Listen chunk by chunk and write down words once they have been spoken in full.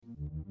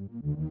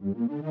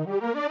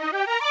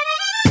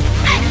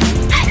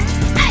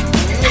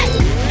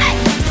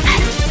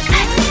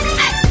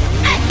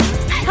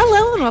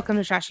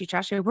to Trashy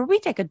Trashy, where we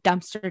take a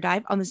dumpster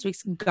dive on this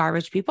week's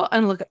garbage people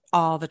and look at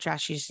all the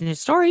trashiest news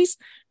stories.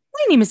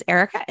 My name is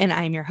Erica, and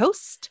I am your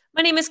host.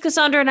 My name is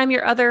Cassandra, and I'm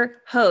your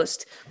other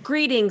host.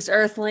 Greetings,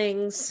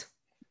 Earthlings.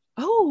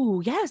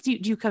 Oh, yes. Do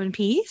you come in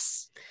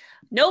peace?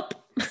 Nope.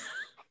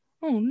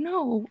 Oh,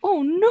 no.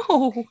 Oh,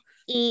 no.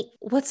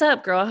 What's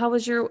up, girl?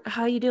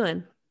 How you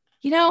doing?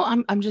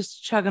 I'm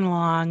just chugging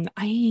along.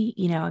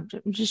 I'm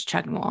just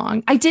chugging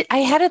along. I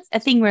had a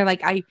thing where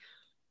like I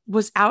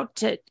was out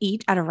to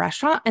eat at a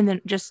restaurant and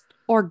then just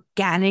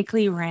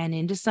organically ran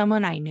into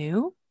someone I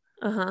knew.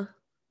 Uh-huh.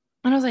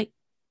 And I was like,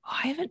 oh,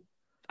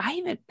 I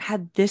haven't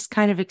had this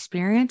kind of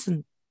experience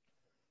in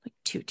like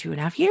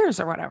 2.5 years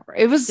or whatever.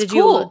 It was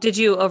cool. Did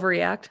you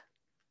overreact?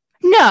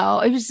 No,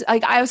 it was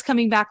like I was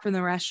coming back from the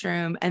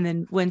restroom and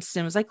then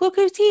Winston was like, look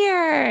who's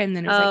here. And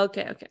then it was like,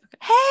 okay.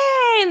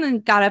 hey, and then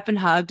got up and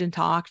hugged and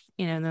talked,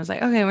 and I was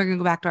like, okay, we're gonna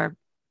go back to our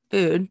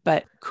food.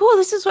 But cool,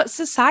 this is what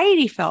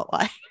society felt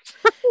like.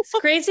 It's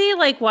crazy,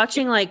 like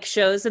watching like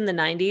shows in the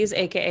 90s,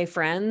 aka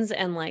Friends,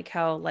 and like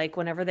how like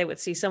whenever they would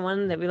see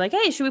someone, they'd be like,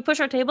 hey, should we push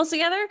our tables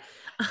together?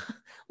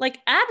 Like,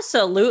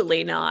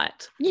 absolutely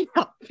not.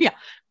 Yeah.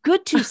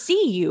 Good to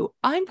see you.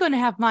 I'm gonna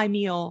have my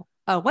meal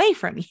away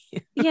from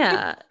you.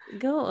 Yeah,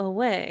 go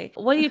away.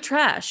 What do you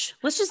trash?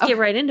 Let's just get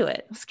right into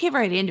it. Let's get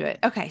right into it.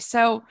 Okay,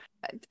 so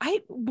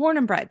I born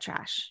and bred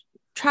trash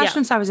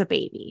since I was a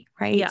baby,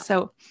 right? Yeah.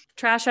 So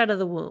trash out of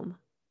the womb.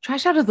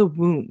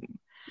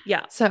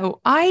 Yeah.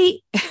 So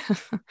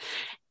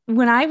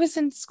when I was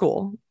in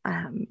school,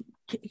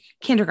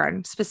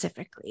 kindergarten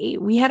specifically,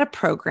 we had a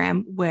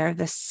program where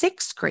the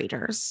sixth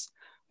graders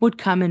would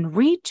come and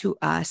read to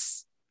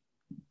us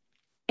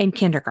in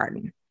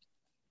kindergarten.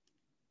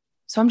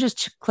 So I'm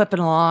just clipping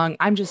along.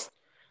 I'm just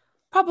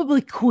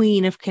probably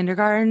queen of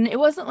kindergarten. It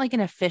wasn't like an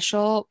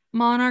official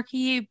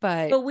monarchy,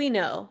 but we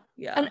know,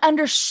 an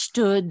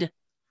understood,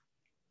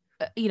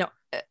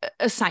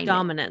 assignment.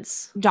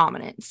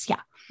 Dominance.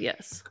 Yeah.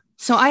 Yes.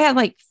 So I had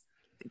like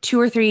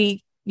 2 or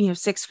 3,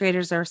 sixth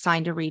graders that are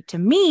assigned to read to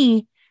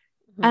me.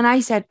 Mm-hmm. And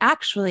I said,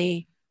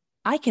 actually,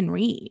 I can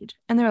read.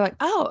 And they were like,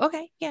 oh,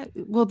 okay. Yeah.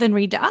 Well, then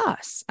read to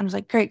us. And I was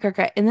like, great.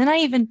 And then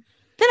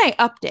I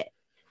upped it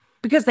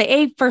because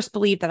they first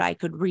believed that I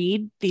could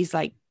read these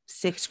like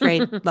 6th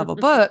grade level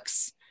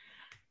books.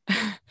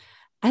 And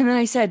then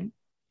I said,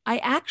 I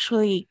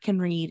actually can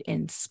read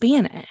in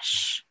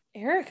Spanish.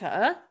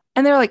 Erica.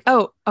 And they're like,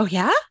 oh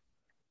yeah.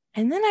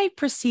 And then I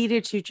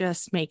proceeded to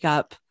just make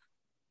up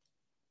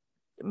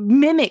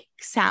mimic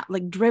sound,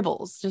 like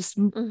dribbles, just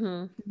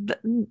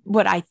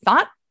what I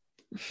thought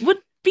would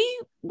be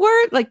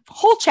word, like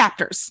whole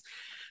chapters,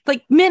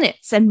 like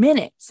minutes and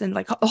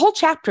like whole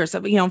chapters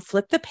of,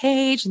 flip the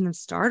page and then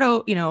start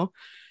out,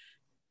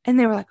 and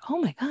they were like,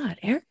 oh my God,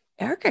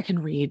 Erica can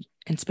read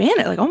in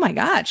Spanish. Like, oh my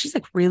God, she's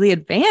like really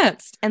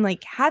advanced, and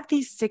like had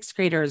these 6th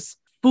graders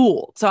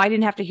fooled. So I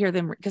didn't have to hear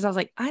them because I was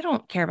like, I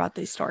don't care about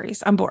these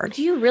stories. I'm bored.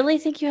 Do you really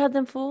think you had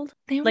them fooled?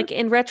 Like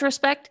in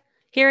retrospect,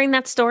 hearing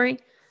that story,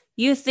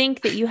 you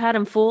think that you had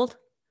them fooled?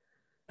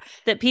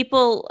 That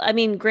people, I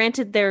mean,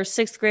 granted, they're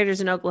 6th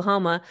graders in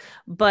Oklahoma,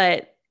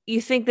 but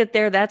you think that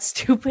they're that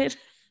stupid?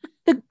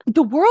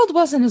 The world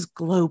wasn't as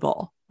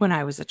global when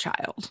I was a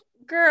child.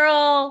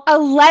 Girl.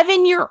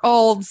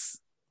 12-year-olds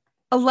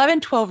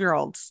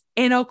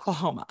in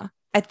Oklahoma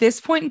at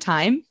this point in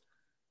time.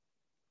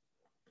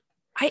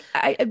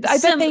 I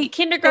bet they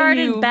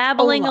kindergarten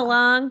babbling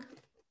along.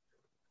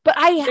 But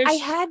I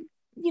had,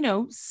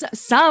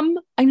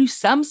 I knew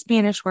some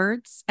Spanish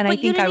words, and but I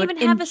think you didn't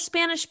even have a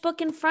Spanish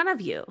book in front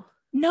of you.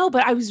 No,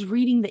 but I was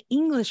reading the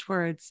English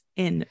words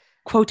in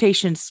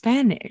quotation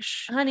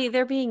Spanish. Honey,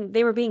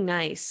 they were being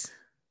nice.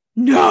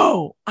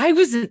 No, I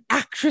was an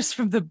actress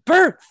from the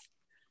birth.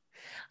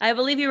 I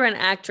believe you were an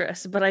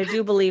actress, but I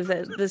do believe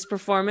that this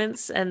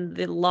performance and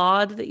the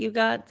laud that you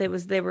got, they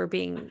were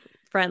being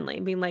friendly,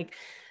 being like,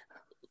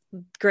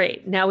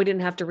 great. Now we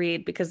didn't have to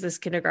read because this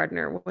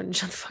kindergartner wouldn't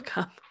shut the fuck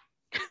up.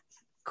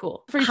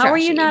 Cool. How are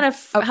you not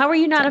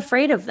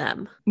afraid of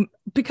them?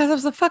 Because I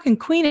was the fucking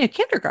queen of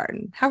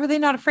kindergarten. How were they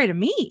not afraid of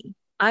me?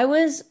 I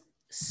was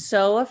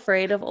so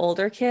afraid of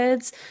older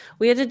kids.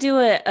 We had to do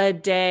a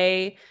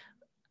day.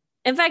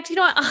 In fact, you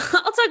know what?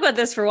 I'll talk about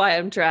this for why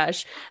I'm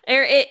trash.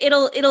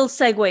 It'll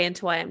segue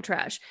into why I'm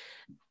trash.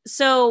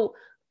 So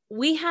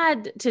we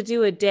had to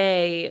do a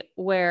day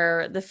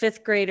where the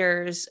 5th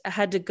graders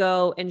had to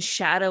go and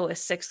shadow a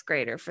 6th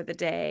grader for the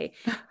day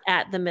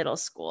at the middle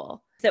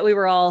school that we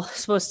were all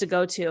supposed to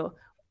go to.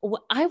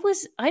 I've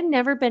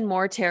never been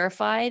more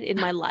terrified in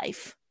my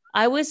life.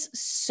 I was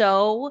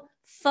so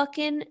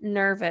fucking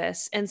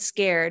nervous and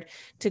scared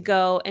to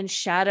go and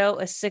shadow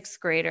a 6th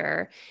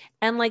grader.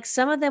 And like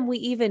some of them we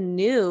even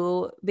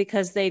knew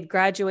because they'd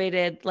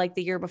graduated like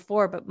the year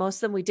before, but most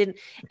of them we didn't.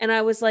 And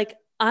I was like,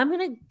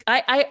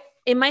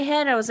 in my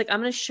head, I was like, I'm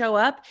going to show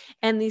up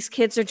and these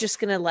kids are just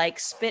going to like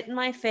spit in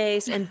my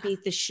face and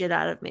beat the shit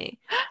out of me.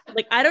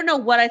 Like, I don't know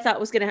what I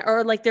thought was going to,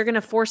 or like, they're going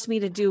to force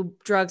me to do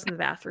drugs in the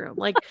bathroom.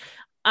 Like,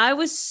 I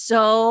was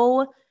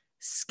so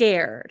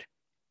scared.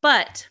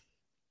 But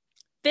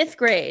 5th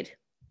grade,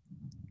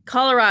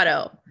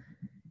 Colorado.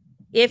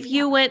 If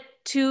you went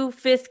to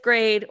 5th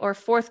grade or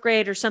 4th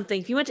grade or something,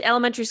 if you went to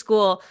elementary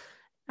school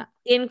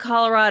in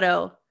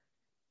Colorado,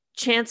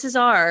 chances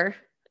are,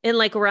 in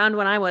like around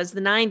when I was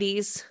the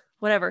 90s,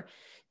 whatever,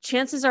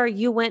 chances are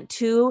you went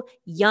to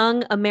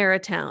Young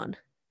Ameritown.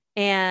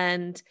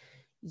 And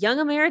Young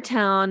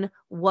Ameritown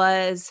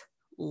was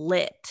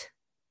lit.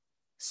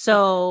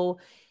 So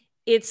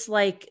it's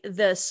like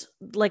this,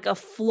 like a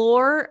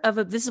floor of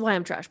this is why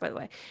I'm trash, by the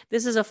way.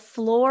 This is a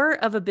floor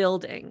of a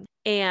building,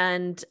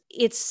 and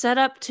it's set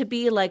up to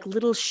be like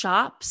little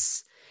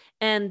shops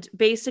and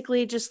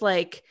basically just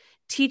like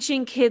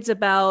teaching kids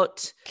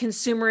about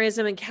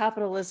consumerism and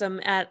capitalism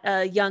at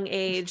a young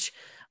age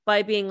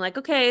by being like,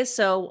 okay,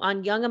 so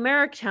on Young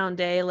Ameritown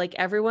Day, like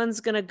everyone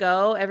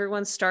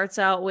starts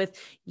out with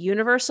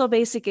universal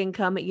basic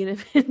income at Young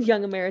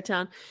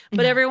Ameritown,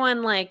 but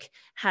everyone like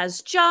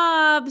has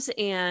jobs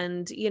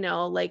and, you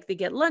know, like they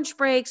get lunch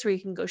breaks where you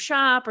can go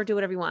shop or do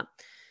whatever you want.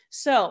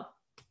 So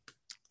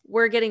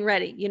we're getting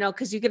ready, you know,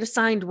 because you get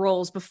assigned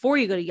roles before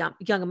you go to Young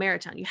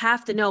Ameritown. You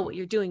have to know what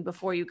you're doing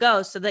before you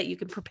go so that you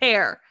can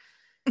prepare.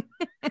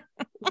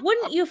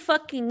 Wouldn't you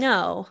fucking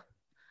know?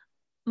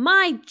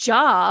 My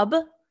job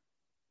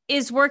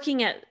is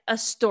working at a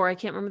store. I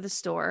can't remember the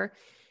store.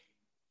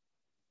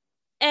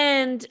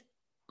 And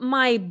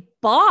my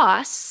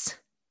boss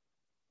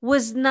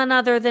was none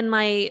other than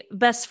my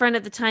best friend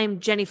at the time,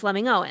 Jenny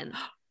Fleming Owen.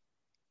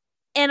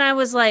 And I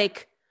was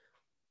like,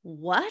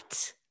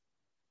 what?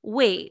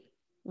 Wait,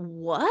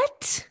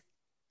 what?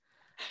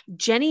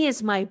 Jenny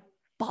is my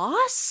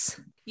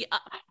boss? Yeah,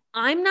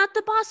 I'm not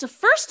the boss. So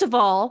first of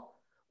all,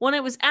 when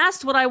I was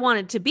asked what I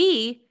wanted to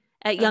be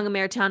at Young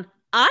Ameritown,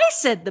 I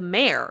said the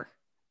mayor.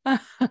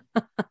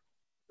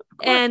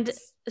 And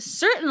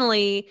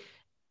certainly,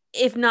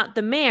 if not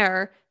the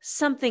mayor,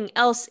 something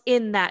else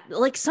in that,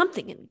 like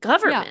something in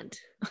government.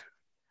 Yeah.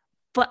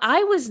 But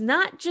I was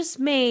not just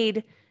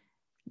made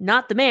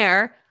not the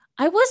mayor.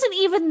 I wasn't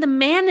even the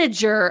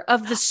manager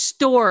of the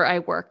store I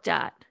worked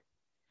at.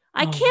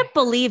 I can't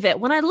believe it.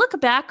 When I look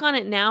back on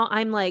it now,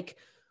 I'm like,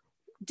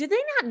 did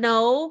they not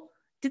know?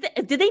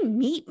 Did they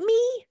meet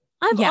me?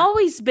 I've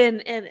always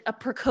been a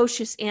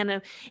precocious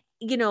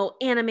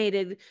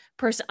animated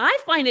person. I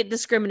find it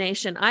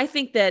discrimination. I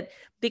think that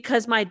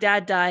because my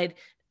dad died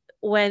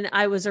when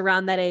I was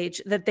around that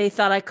age, that they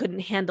thought I couldn't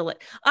handle it.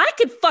 I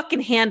could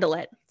fucking handle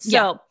it.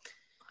 So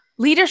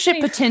leadership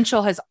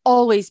potential has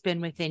always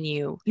been within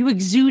you. You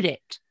exude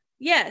it.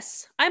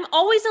 Yes. I'm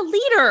always a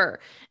leader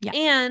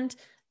and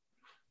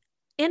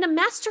a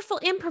masterful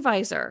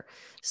improviser.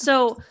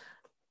 So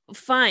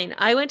fine.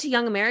 I went to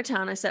Young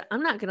Ameritown. I said,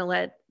 I'm not going to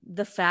let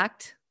the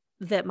fact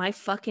that my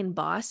fucking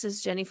boss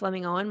is Jenny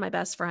Fleming Owen, my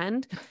best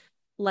friend,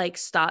 like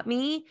stop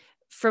me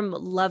from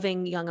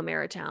loving Young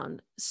Ameritown.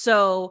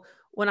 So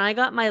when I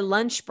got my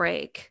lunch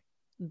break,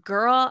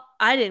 girl,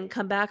 I didn't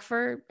come back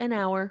for an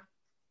hour.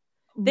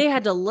 They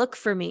had to look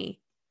for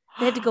me.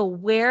 They had to go,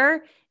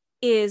 where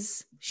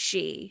is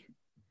she?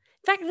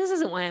 In fact, this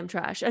isn't why I'm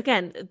trash.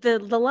 Again, the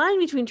line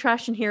between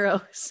trash and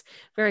hero is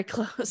very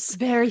close.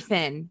 Very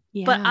thin.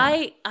 Yeah. But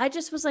I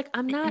just was like,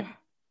 I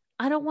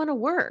don't want to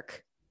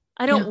work.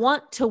 I don't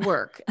want to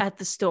work at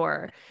the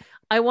store.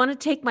 I want to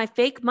take my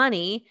fake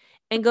money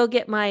and go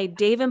get my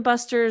Dave &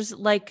 Buster's,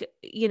 like,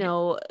 you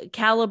know,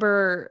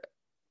 caliber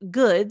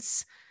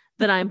goods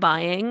that I'm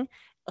buying.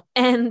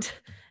 And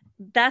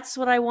that's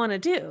what I want to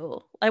do.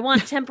 I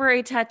want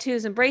temporary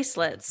tattoos and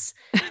bracelets.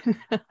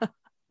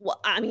 Well,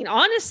 I mean,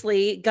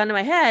 honestly, gun to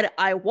my head,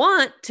 I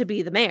want to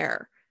be the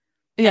mayor.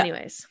 Yeah.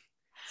 Anyways,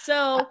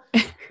 so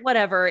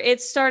whatever.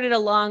 It started a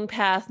long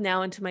path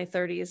now into my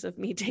 30s of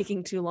me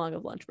taking too long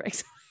of lunch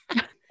breaks.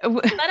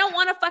 I don't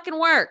want to fucking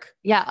work.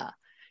 Yeah.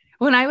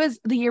 When I was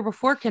the year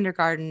before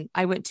kindergarten,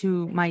 I went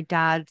to my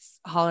dad's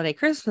holiday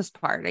Christmas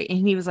party,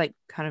 and he was like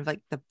kind of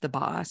like the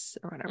boss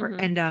or whatever.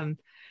 Mm-hmm.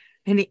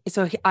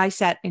 I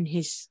sat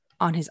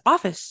on his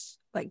office,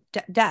 like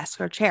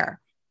desk or chair.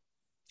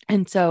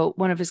 And so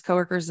one of his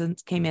coworkers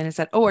came in and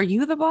said, "Oh, are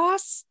you the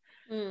boss?"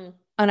 Mm.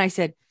 And I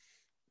said,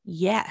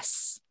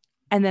 "Yes."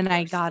 And then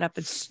I got up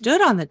and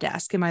stood on the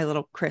desk in my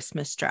little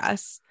Christmas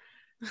dress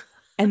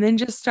and then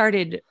just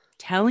started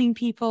telling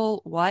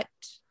people what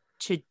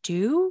to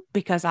do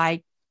because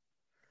I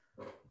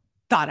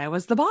thought I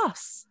was the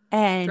boss.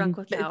 And drunk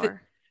with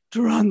power.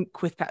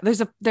 Drunk with power.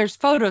 There's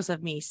photos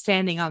of me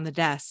standing on the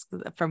desk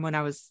from when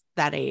I was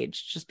that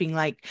age, just being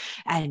like,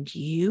 and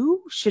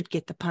you should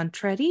get the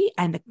punch ready,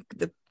 and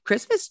the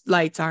Christmas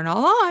lights aren't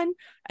all on,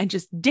 and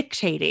just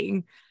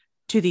dictating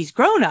to these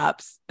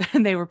grown-ups.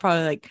 And they were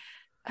probably like,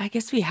 I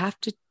guess we have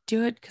to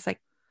do it because like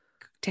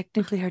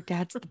technically her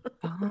dad's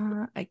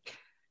the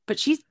but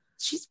she's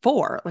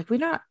 4. Like we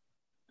don't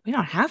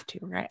have to,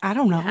 right? I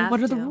don't know.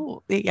 What are the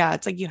rules? Yeah,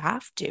 it's like you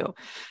have to.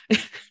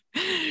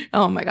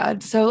 Oh my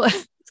God. So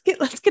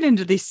let's get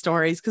into these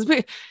stories, because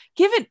we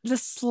give it the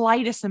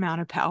slightest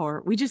amount of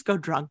power, we just go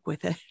drunk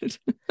with it.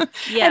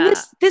 Yeah. And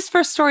this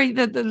first story,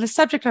 the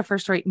subject of our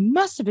first story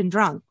must have been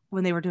drunk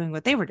when they were doing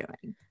what they were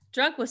doing.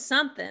 Drunk with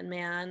something,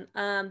 man.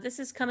 This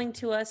is coming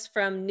to us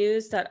from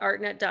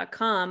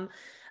news.artnet.com.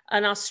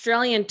 An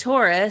Australian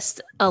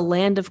tourist, a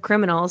land of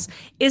criminals.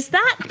 Is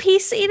that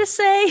PC to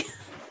say?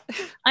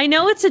 I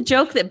know it's a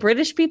joke that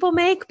British people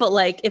make, but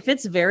like if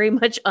it's very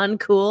much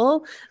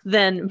uncool,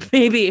 then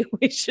maybe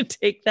we should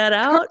take that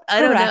out.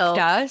 I don't know.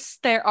 Us.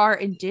 There are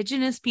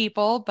indigenous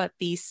people, but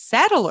the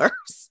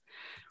settlers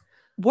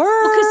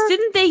were. Because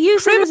didn't they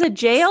use it as a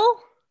jail?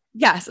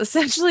 Yes,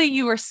 essentially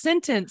you were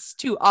sentenced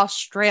to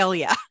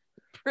Australia.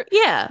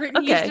 Yeah.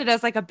 Britain used it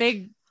as like a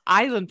big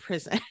island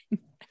prison.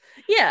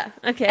 Yeah.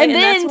 Okay. And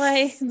then that's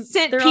why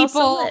sent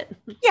people.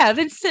 Yeah.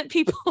 Then sent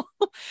people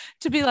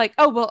to be like,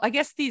 oh, well, I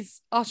guess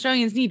these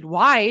Australians need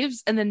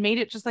wives, and then made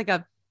it just like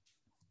a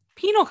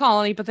penal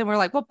colony. But then we're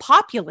like, well,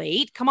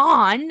 populate. Come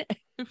on. It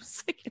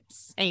was like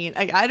insane.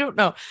 I don't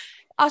know.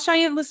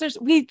 Australian listeners,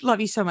 we love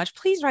you so much.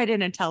 Please write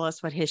in and tell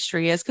us what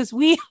history is, because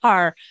we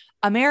are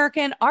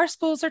American. Our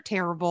schools are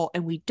terrible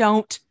and we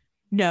don't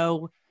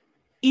know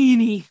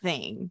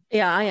anything.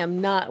 Yeah, I am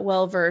not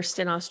well versed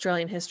in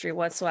Australian history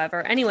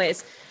whatsoever.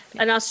 Anyways,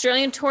 an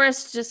Australian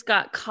tourist just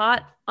got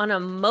caught on a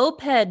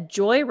moped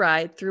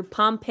joyride through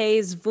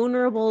Pompeii's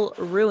vulnerable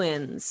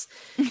ruins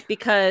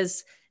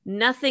because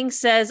nothing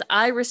says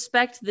I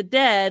respect the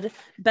dead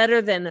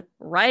better than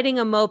riding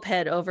a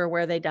moped over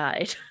where they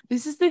died.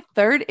 This is the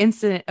third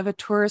incident of a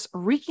tourist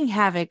wreaking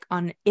havoc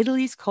on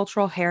Italy's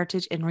cultural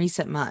heritage in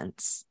recent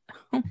months.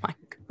 Oh my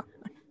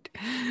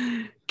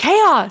God.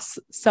 Chaos.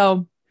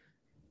 So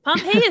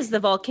Pompeii is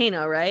the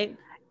volcano, right?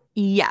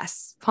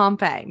 Yes,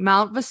 Pompeii.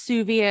 Mount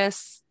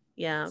Vesuvius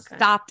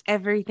stopped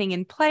everything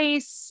in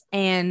place.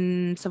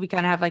 And so we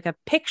kind of have like a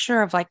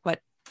picture of like what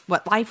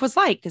life was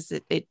like, because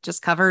it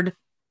just covered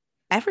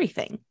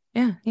everything.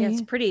 Yeah.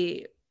 It's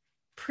pretty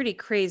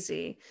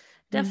crazy.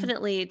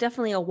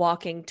 Definitely a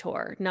walking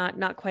tour,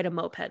 not quite a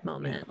moped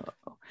moment.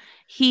 No.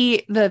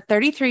 The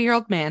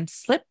 33-year-old man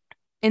slipped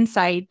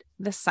inside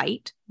the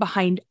site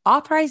behind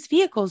authorized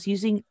vehicles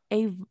using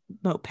a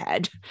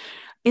moped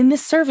in the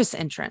service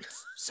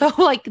entrance. So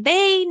like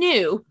they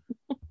knew.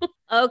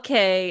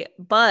 Okay,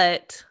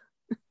 but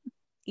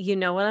you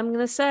know what I'm going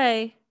to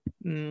say?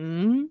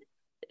 Time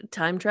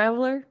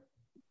traveler?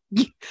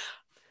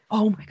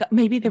 Oh my God.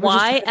 Maybe they were just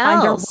trying to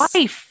find their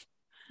wife.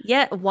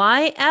 Yeah.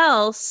 Why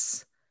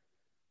else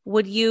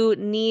would you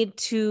need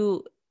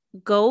to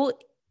go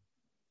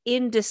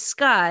in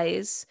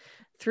disguise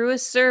through a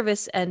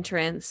service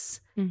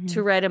entrance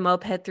to ride a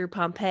moped through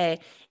Pompeii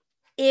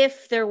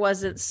if there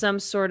wasn't some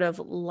sort of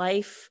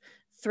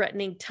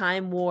life-threatening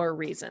time war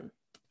reason?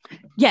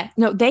 Yeah.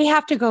 No, they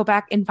have to go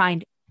back and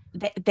find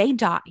they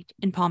died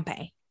in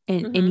Pompeii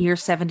in year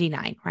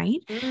 79,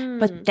 right?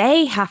 But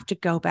they have to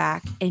go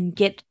back and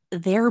get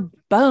their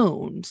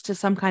bones to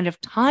some kind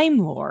of time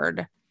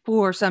lord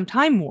for some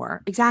time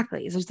war.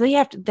 Exactly. So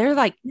they're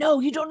like, no,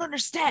 you don't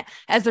understand,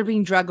 as they're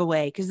being drug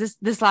away, because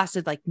this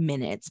lasted like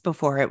minutes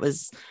before it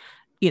was,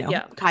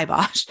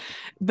 kibosh.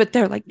 But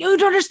they're like, no, you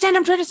don't understand,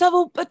 I'm trying to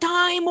solve a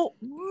time.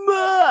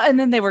 And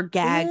then they were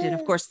gagged and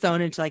of course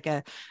thrown into like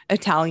a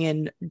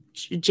Italian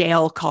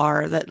jail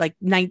car, that like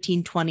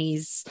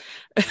 1920s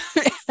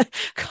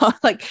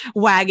like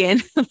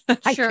wagon.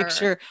 I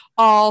picture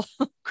all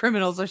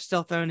criminals are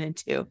still thrown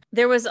into.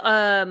 There was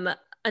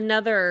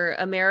another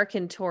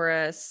American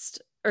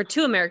tourist, or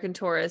two American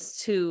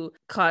tourists, who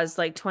caused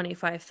like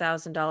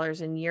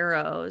 $25,000 in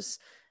euros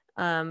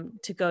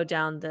to go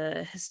down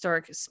the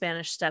historic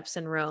Spanish Steps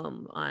in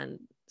Rome on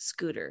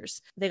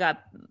scooters. They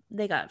got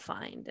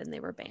fined and they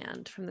were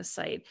banned from the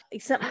site.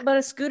 Except but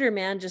a scooter,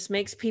 man, just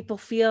makes people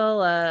feel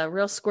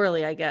real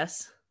squirrely, I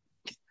guess.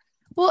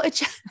 Well, it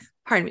just,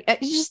 pardon me.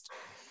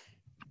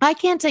 I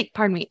can't take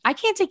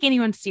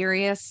anyone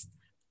serious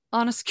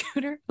on a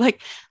scooter.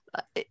 Like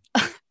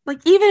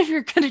even if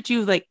you're gonna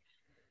do like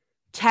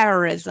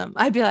terrorism,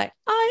 I'd be like,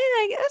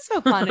 oh, yeah, that's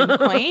so fun and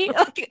quaint.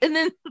 Like, and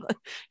then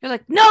you're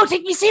like, no,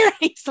 take me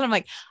serious. And I'm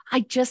like, I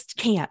just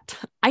can't.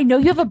 I know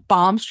you have a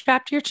bomb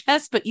strapped to your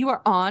chest, but you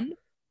are on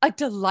a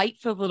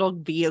delightful little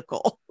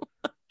vehicle.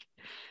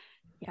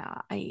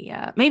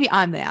 Yeah, maybe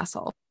I'm the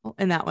asshole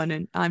in that one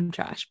and I'm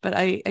trash, but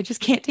I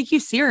just can't take you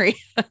serious.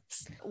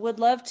 Would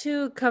love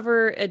to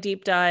cover a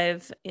deep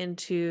dive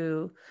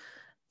into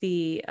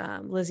the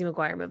Lizzie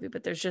McGuire movie,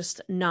 but there's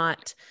just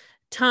not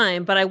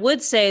time. But I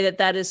would say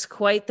that is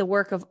quite the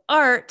work of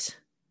art,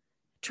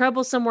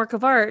 troublesome work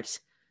of art.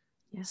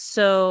 Yes.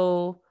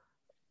 So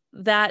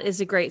that is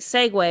a great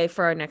segue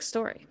for our next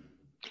story.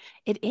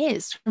 It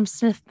is from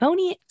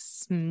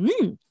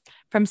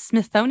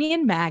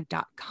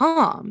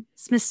Smithsonianmag.com.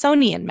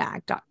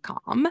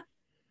 Smithsonianmag.com.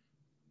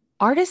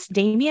 Artist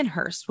Damien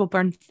Hirst will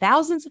burn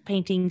thousands of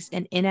paintings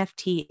in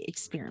NFT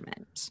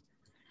experiment.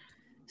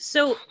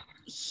 So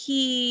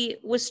he's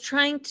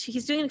doing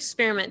an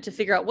experiment to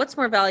figure out what's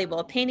more valuable,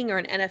 a painting or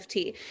an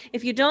NFT.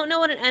 If you don't know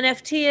what an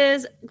NFT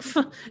is,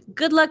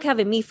 good luck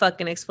having me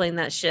fucking explain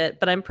that shit.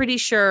 But I'm pretty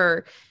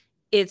sure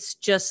it's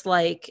just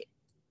like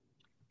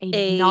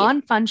a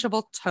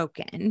non-fungible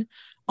token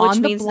which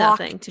on the means blockchain.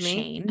 nothing to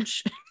me.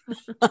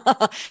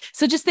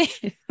 So just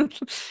think,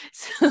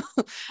 so,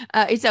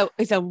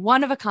 it's a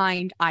one of a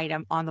kind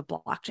item on the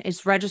blockchain.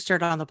 It's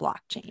registered on the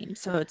blockchain.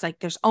 So it's like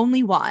there's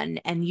only one,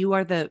 and you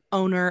are the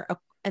owner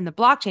in the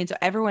blockchain. So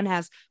everyone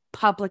has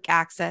public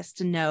access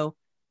to know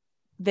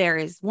there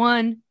is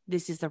one.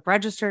 This is the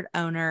registered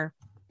owner.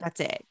 That's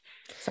it.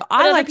 So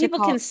but other people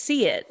can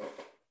see it.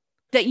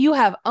 That you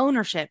have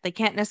ownership. They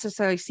can't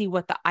necessarily see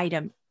what the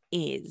item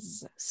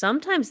is.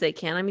 Sometimes they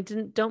can. I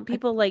mean, don't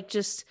people like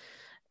just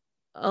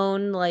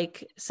own,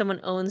 like someone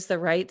owns the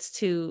rights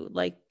to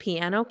like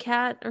Piano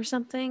Cat or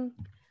something?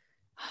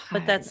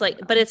 But that's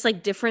like, but it's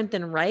like different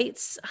than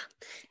rights.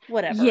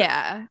 Whatever.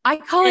 Yeah. I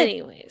call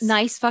it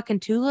nice fucking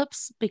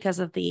tulips because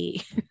of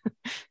the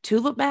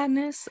tulip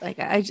madness. Like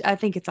I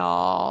think it's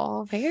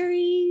all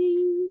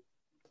very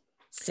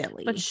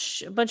silly.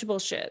 Bunch of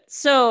bullshit.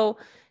 So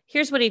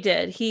here's what he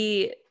did.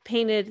 He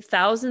painted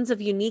thousands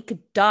of unique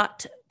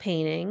dot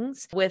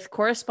paintings with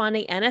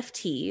corresponding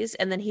NFTs,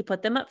 and then he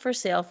put them up for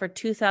sale for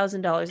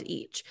 $2,000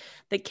 each.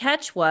 The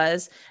catch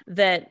was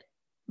that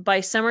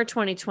by summer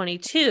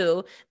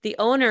 2022, the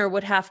owner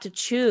would have to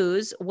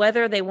choose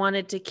whether they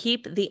wanted to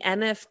keep the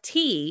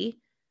NFT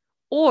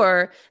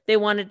or they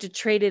wanted to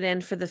trade it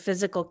in for the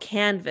physical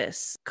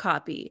canvas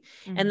copy.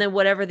 Mm-hmm. And then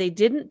whatever they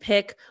didn't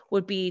pick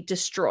would be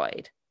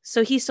destroyed.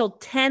 So he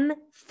sold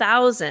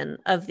 10,000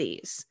 of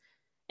these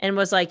and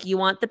was like, you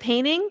want the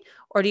painting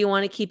or do you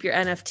want to keep your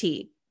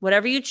NFT?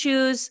 Whatever you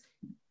choose,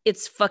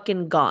 it's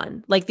fucking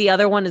gone. Like the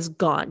other one is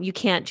gone. You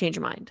can't change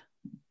your mind.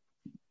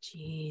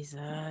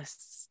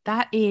 Jesus.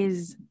 That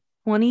is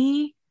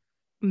 $20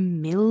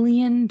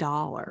 million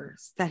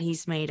that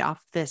he's made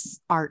off this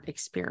art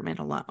experiment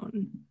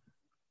alone.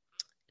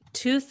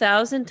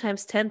 2,000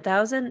 times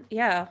 10,000.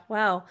 Yeah.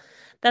 Wow.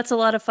 That's a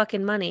lot of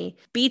fucking money.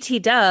 BT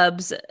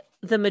Dubs,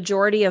 the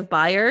majority of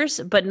buyers,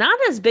 but not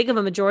as big of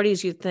a majority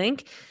as you'd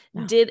think,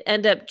 did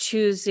end up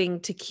choosing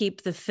to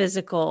keep the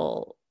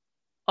physical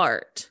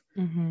art,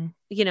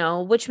 you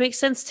know, which makes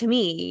sense to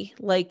me.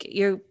 Like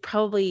you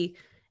probably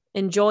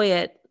enjoy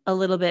it a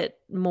little bit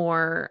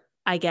more,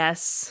 I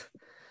guess,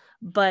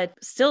 but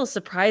still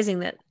surprising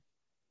that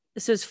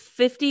this was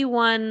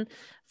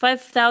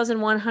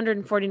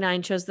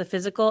 5,149 chose the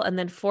physical, and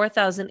then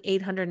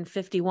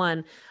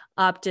 4,851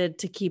 opted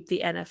to keep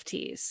the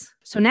NFTs.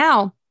 So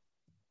now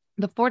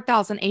the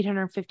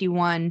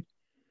 4,851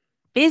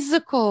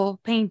 physical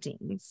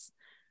paintings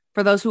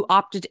for those who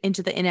opted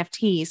into the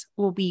NFTs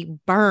will be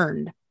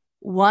burned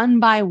one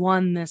by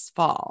one this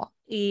fall.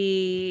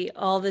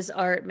 All this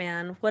art,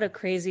 man. What a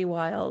crazy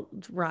wild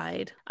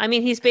ride. I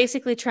mean, he's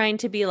basically trying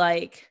to be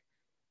like,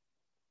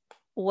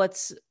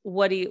 what's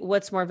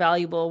more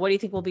valuable? What do you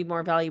think will be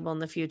more valuable in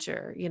the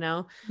future? You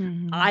know,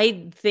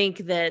 I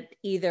think that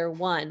either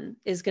one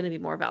is going to be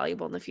more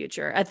valuable in the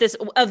future at this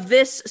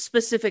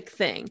specific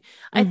thing.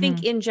 I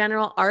think in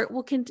general, art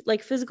will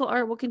physical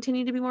art will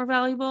continue to be more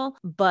valuable,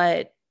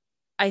 but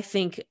I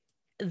think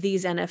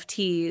these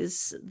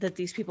NFTs that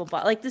these people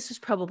bought, like this is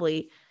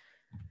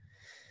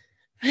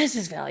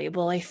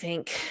valuable, I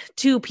think,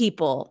 to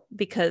people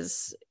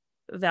because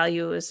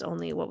value is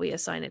only what we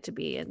assign it to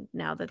be. And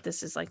now that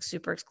this is like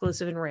super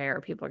exclusive and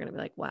rare, people are going to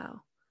be like, wow.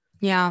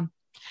 Yeah.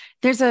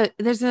 There's a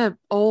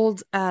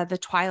old, the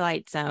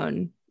Twilight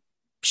Zone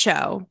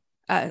show,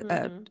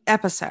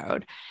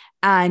 episode,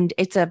 and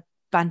it's a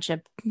bunch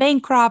of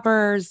bank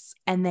robbers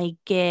and they're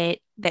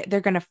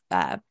going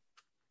to,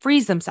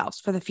 freeze themselves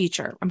for the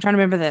future. I'm trying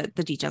to remember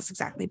the details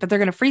exactly, but they're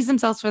going to freeze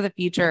themselves for the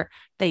future.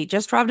 They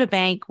just robbed a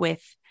bank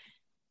with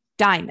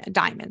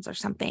diamonds or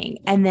something.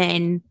 And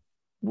then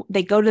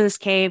they go to this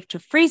cave to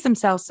freeze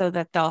themselves so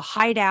that they'll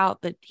hide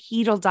out, the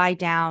heat will die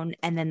down,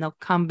 and then they'll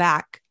come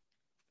back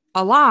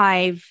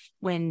alive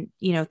when,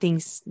 you know,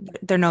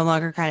 they're no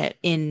longer kind of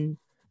in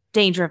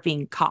danger of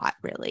being caught,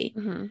 really.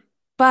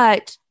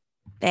 But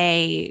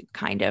they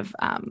kind of,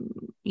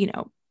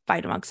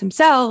 fight amongst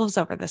themselves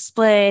over the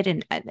split,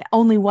 and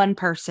only one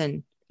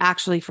person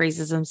actually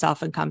freezes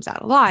himself and comes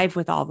out alive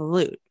with all the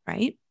loot,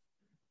 right?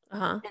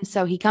 And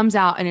so he comes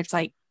out and it's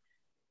like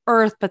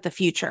Earth, but the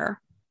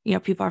future. You know,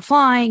 people are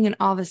flying and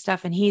all this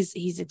stuff, and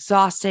he's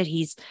exhausted.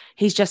 He's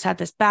just had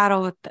this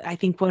battle with, I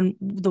think,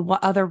 the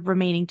other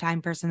remaining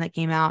time person that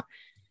came out,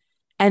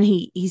 and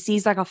he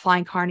sees like a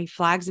flying car and he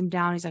flags him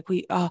down. He's like, can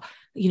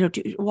you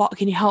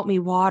help me?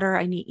 Water,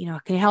 I need,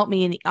 can you help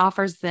me? And he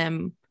offers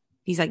them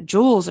these like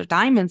jewels or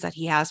diamonds that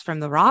he has from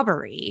the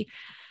robbery,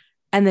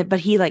 but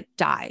he like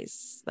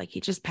dies, like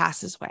he just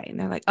passes away, and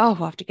they're like, oh,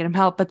 we'll have to get him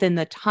help. But then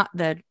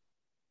the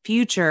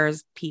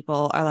futures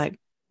people are like,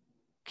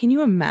 can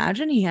you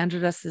imagine? He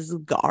handed us this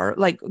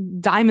like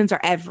diamonds are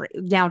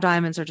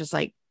diamonds are just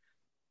like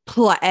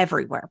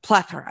everywhere.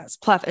 Plethoras.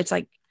 It's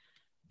like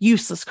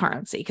useless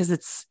currency because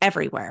it's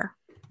everywhere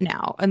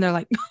now. And they're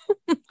like,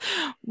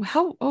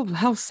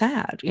 how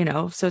sad,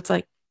 So it's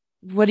like,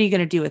 what are you going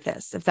to do with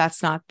this if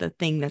that's not the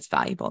thing that's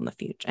valuable in the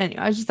future?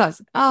 Anyway, I just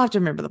thought, I'll have to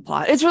remember the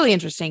plot. It's really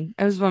interesting.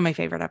 It was one of my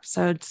favorite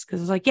episodes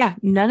because it's like, yeah,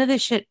 none of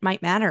this shit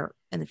might matter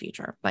in the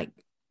future. Like,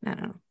 I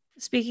don't know.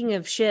 Speaking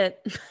of shit,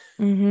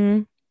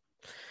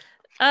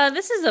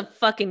 This is a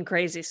fucking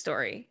crazy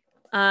story.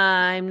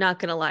 I'm not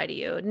gonna lie to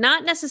you.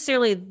 Not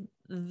necessarily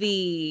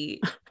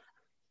the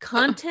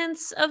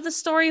contents of the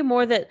story,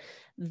 more that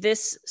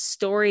this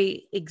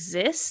story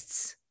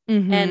exists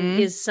and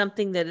is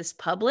something that is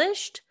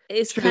published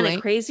is kind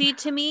of crazy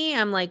to me.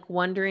 I'm like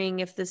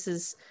wondering if this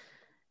is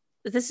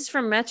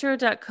from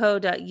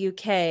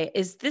metro.co.uk.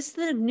 Is this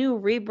the new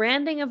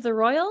rebranding of the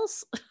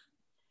Royals?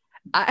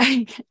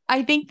 I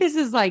think this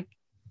is like,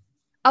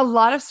 a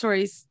lot of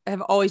stories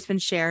have always been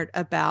shared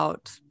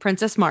about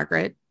Princess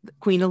Margaret,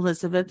 Queen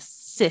Elizabeth's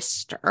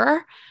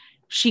sister.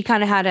 She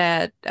kind of had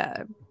a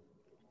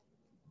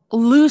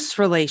loose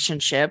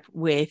relationship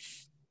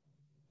with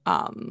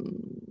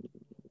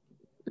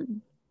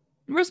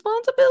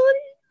responsibility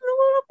a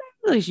little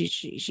bit.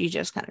 She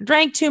just kind of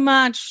drank too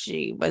much.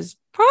 She was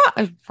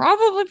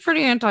probably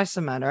pretty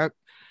anti-Semitic,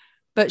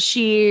 but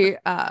she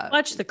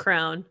watch The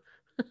Crown.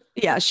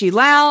 Yeah, she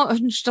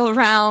lounged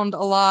around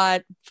a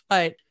lot,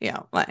 but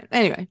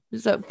anyway,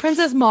 so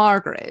Princess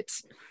Margaret.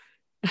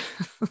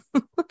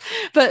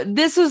 But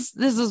this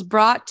was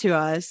brought to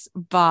us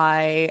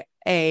by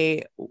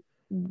a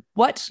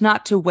What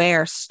Not to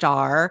Wear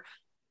star,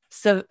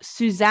 so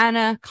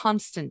Susanna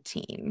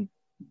Constantine.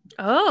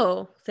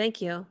 Oh,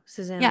 thank you,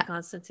 Susanna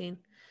Constantine.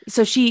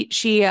 So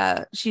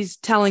she's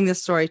telling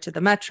this story to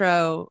the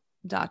metro.co.uk.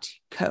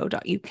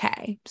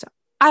 So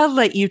I'll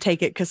let you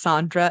take it,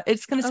 Cassandra.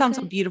 It's going to sound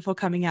so beautiful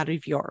coming out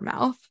of your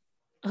mouth.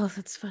 Oh,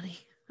 that's funny.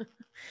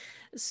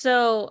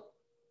 So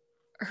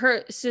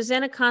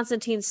Susanna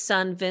Constantine's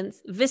son,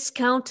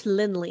 Viscount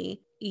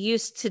Linley,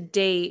 used to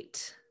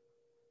date...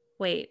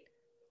 Wait.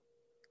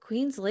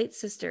 Queen's late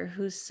sister,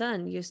 whose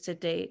son used to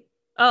date...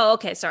 Oh,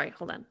 okay. Sorry.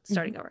 Hold on.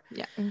 Starting over.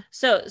 Yeah.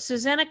 So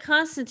Susanna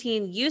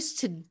Constantine used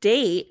to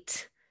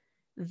date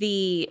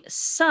the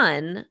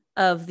son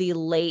of the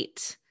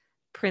late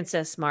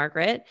Princess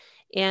Margaret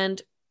and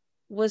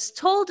was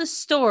told a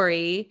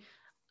story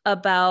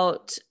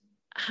about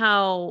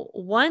how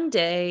one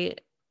day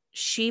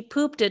she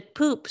pooped a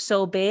poop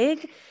so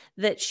big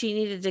that she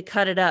needed to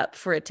cut it up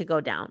for it to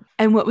go down.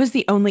 And what was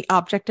the only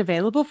object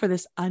available for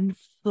this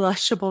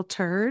unflushable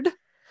turd?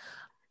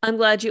 I'm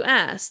glad you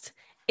asked.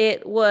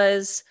 It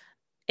was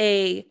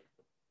a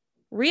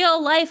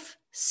real life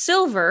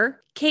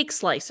silver cake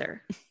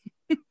slicer.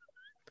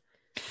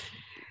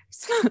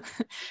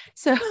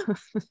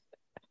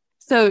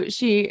 So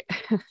she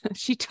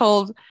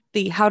told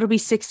the How to Be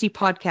 60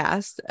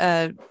 podcast,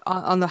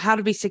 on the How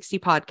to Be 60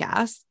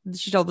 podcast,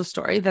 she told the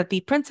story that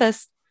the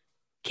princess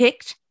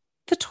kicked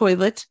the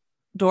toilet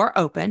door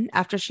open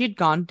after she had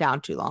gone down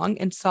too long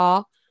and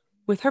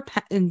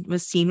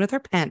was seen with her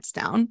pants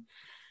down,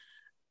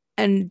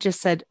 and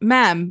just said,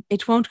 "Ma'am,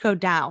 it won't go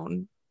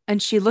down."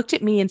 And she looked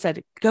at me and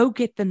said, "Go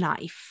get the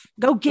knife.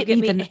 Go get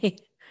me the knife.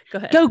 Go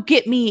ahead. Go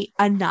get me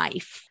a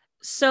knife."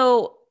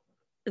 So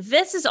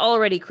this is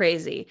already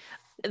crazy.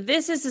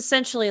 This is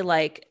essentially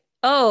like,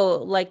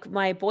 like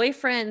my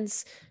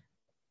boyfriend's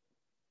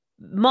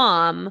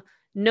mom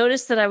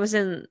noticed that I was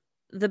in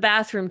the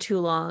bathroom too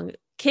long,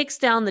 kicks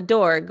down the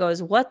door,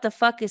 goes, "What the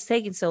fuck is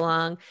taking so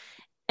long?"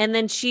 And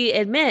then she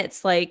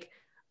admits, like,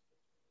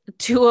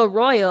 to a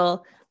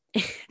royal,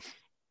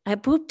 "I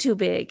pooped too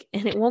big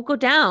and it won't go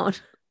down."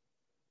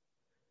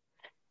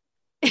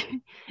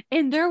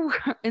 In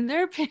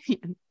their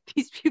opinion,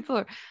 these people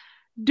are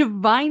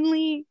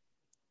divinely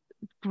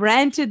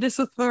granted this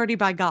authority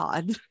by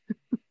God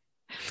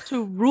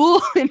to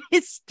rule in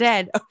his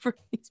stead over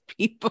these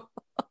people.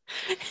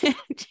 And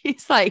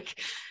he's like,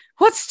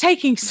 "What's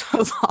taking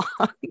so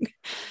long?"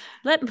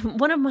 Let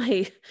one of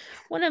my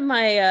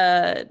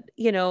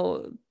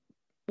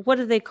what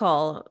do they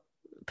call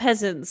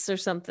peasants or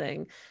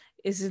something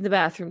is in the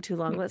bathroom too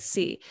long. Let's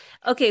see.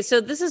 Okay, so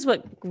this is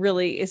what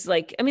really is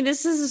like. I mean,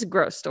 this is a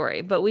gross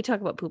story, but we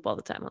talk about poop all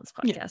the time on this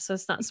podcast, so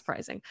it's not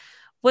surprising.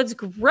 What's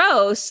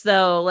gross,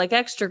 though, like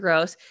extra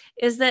gross,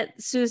 is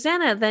that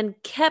Susanna then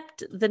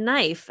kept the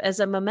knife as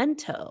a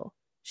memento.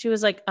 She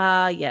was like,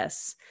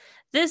 yes,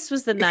 this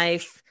was the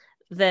knife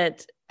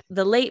that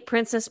the late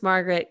Princess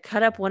Margaret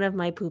cut up one of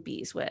my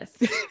poopies with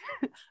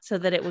so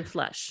that it would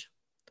flush.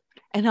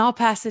 And I'll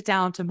pass it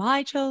down to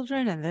my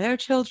children and their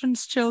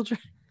children's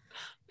children.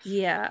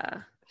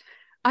 Yeah.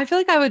 I feel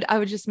like I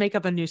would just make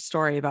up a new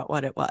story about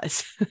what it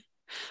was,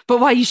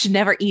 but why you should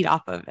never eat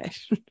off of it.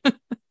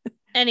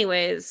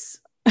 Anyways,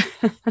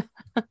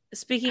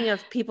 speaking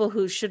of people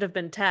who should have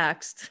been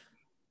taxed.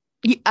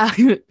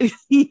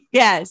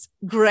 Yes,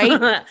 great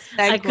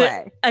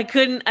segue. I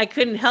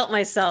couldn't help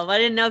myself. I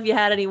didn't know if you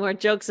had any more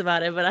jokes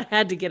about it, but I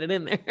had to get it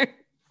in there.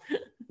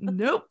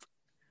 Nope.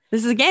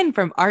 This is again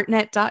from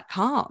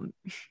artnet.com.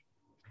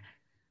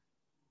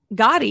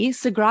 Gaudi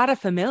Sagrada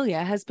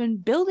Familia has been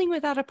building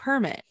without a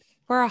permit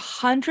for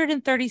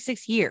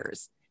 136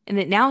 years, and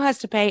it now has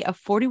to pay a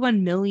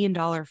 $41 million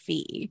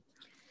fee.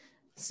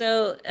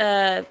 So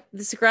the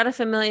Sagrada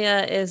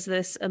Familia is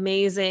this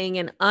amazing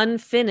and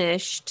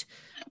unfinished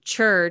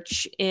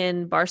church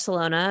in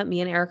Barcelona. Me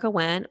and Erica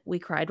went. We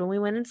cried when we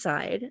went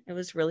inside. It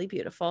was really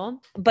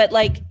beautiful. But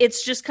like,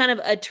 it's just kind of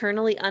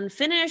eternally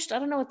unfinished. I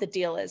don't know what the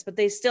deal is, but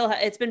they still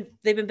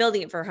they've been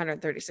building it for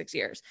 136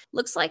 years.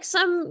 Looks like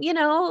some,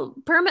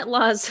 permit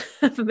laws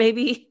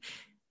maybe.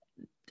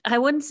 I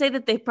wouldn't say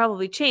that they've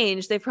probably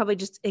changed. They probably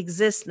just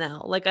exist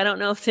now. Like, I don't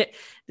know if did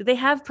they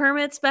have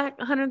permits back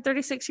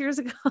 136 years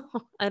ago?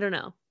 I don't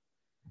know.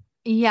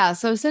 Yeah.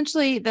 So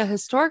essentially the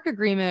historic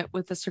agreement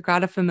with the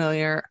Sagrada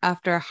Familia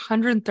after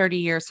 130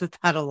 years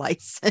without a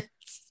license.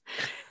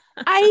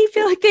 I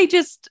feel like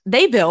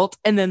they built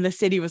and then the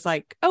city was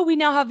like, oh, we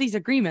now have these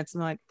agreements.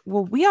 And I'm like,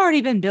 well, we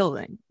already been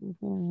building.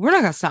 We're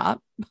not going to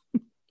stop.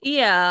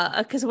 Yeah.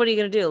 Because what are you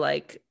going to do?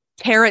 Like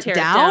tear it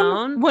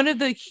down? One of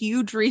the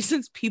huge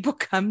reasons people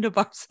come to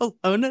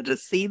Barcelona to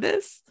see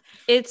this.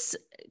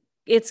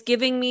 It's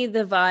giving me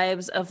the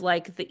vibes of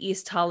like the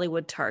East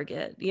Hollywood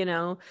Target,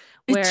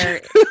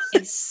 where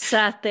it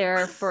sat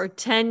there for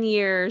 10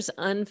 years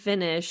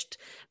unfinished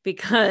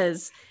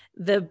because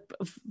the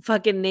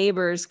fucking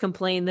neighbors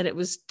complained that it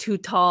was too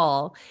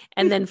tall.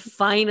 And then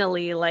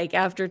finally, like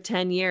after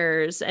 10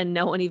 years and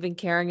no one even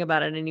caring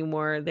about it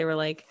anymore, they were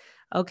like,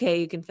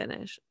 okay, you can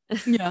finish.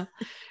 Yeah.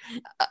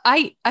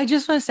 I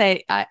just want to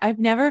say, I've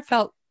never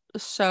felt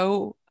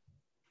so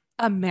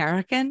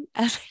American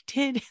as I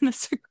did in the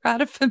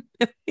Sagrada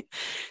Familia.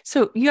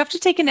 So you have to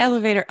take an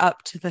elevator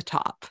up to the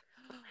top.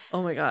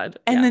 Oh my God.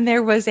 And then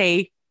there was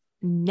a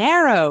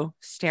narrow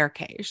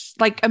staircase.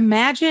 Like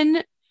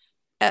imagine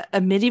a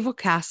medieval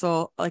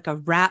castle, like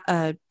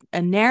a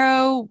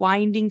narrow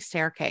winding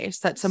staircase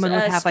that someone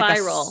would have like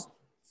a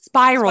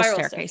spiral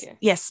staircase.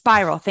 Yes,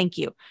 spiral. Thank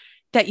you.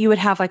 That you would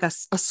have like a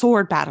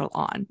sword battle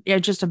on.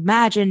 Just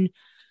imagine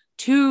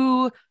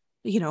two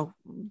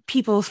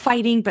people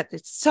fighting, but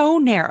it's so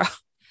narrow.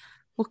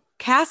 Well,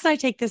 Cass and I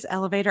take this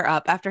elevator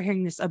up after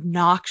hearing this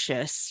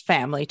obnoxious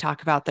family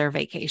talk about their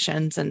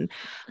vacations. And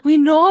we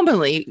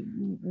normally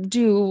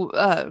do,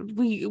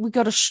 we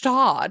go to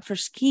Stad for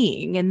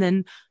skiing and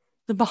then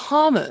the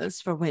Bahamas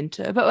for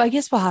winter. But I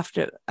guess we'll have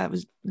to,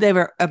 they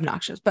were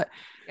obnoxious. But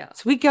yeah,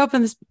 so we go up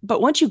in this,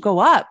 but once you go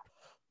up,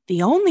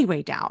 the only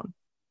way down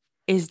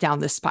is down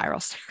this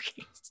spiral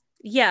staircase.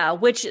 Yeah,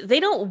 which they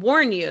don't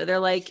warn you. They're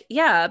like,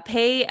 yeah,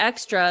 pay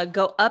extra,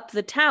 go up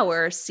the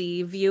tower,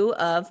 see view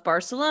of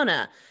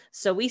Barcelona.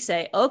 So we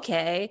say,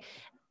 okay.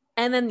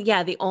 And then,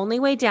 yeah, the only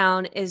way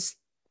down is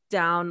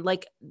down.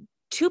 Like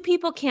two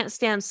people can't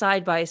stand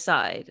side by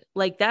side.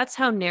 Like that's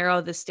how narrow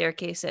the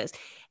staircase is.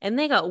 And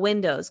they got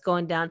windows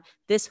going down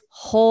this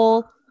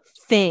whole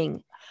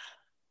thing.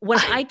 When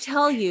I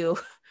tell you,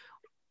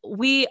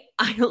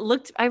 I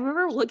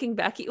remember looking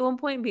back at you at one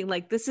point and being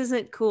like, this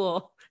isn't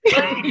cool.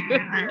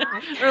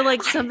 Or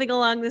like something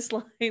along this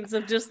lines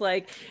of just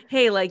like,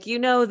 hey, like,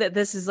 that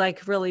this is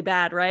like really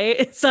bad, right?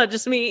 It's not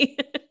just me.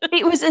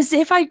 It was as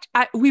if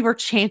we were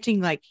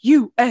chanting like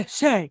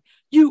USA,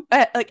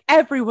 like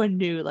everyone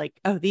knew like,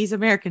 oh, these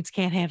Americans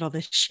can't handle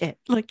this shit.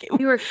 Like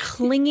we were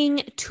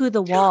clinging to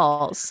the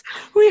walls.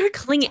 We were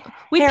clinging.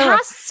 We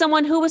passed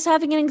someone who was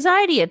having an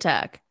anxiety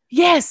attack.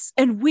 Yes,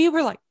 and we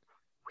were like,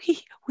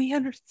 we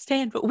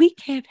understand, but we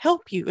can't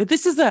help you.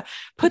 This is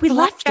put the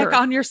life back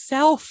on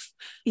yourself.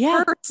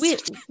 Yeah,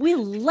 first. We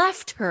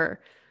left her.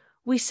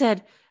 We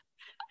said,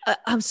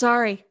 I'm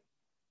sorry.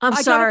 I'm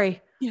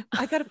sorry.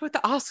 I got to put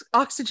the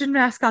oxygen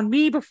mask on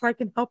me before I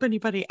can help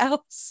anybody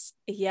else.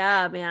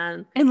 Yeah,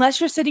 man. Unless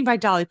you're sitting by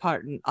Dolly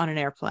Parton on an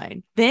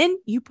airplane, then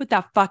you put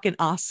that fucking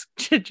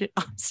oxygen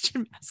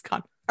mask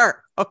on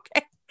her.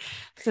 Okay.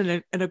 It's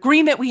an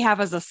agreement we have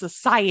as a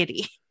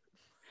society.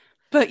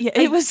 But yeah,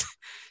 it was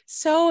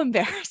so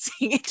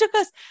embarrassing. It took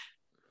us,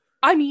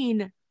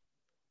 I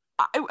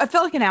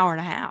felt like an hour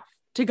and a half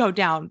to go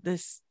down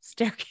this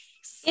staircase.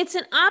 It's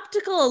an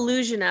optical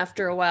illusion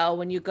after a while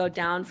when you go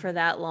down for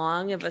that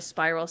long of a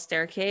spiral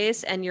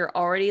staircase and you're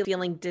already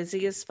feeling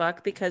dizzy as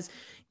fuck because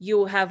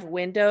you have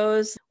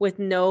windows with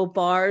no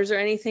bars or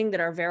anything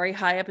that are very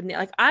high up in the,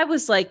 like, I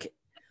was like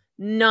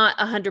not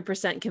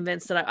 100%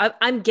 convinced that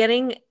I'm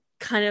getting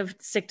kind of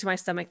sick to my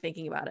stomach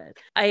thinking about it.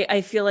 I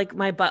feel like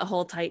my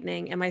butthole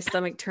tightening and my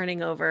stomach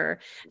turning over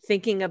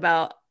thinking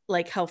about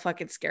like how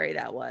fucking scary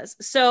that was.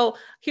 So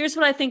here's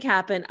what I think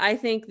happened. I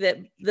think that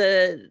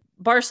the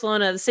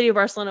city of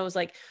Barcelona was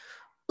like,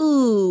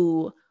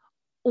 ooh,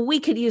 we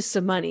could use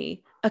some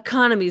money.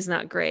 Economy's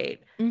not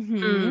great.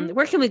 Mm-hmm.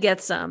 Where can we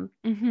get some?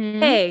 Mm-hmm.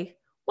 Hey,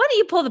 why don't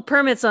you pull the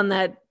permits on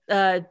that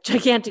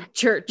gigantic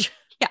church?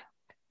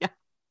 Yeah.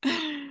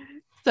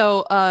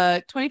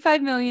 So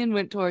 25 million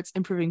went towards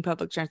improving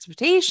public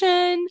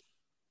transportation.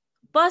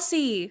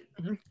 Bussy.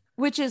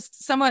 Which is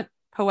somewhat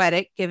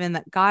poetic given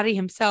that Gotti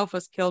himself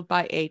was killed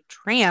by a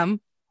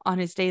tram on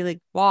his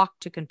daily walk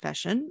to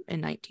confession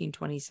in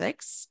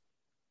 1926.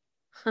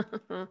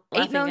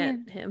 8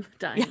 million at him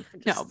dying.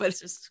 Yeah, but it's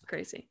just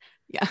crazy.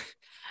 Yeah.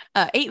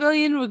 8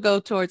 million would go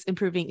towards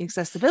improving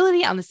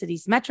accessibility on the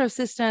city's metro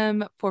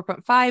system.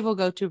 4.5 will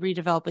go to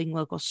redeveloping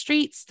local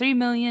streets. 3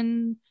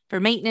 million for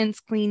maintenance,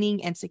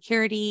 cleaning, and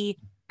security.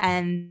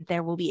 and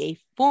there will be a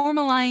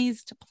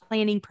formalized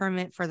planning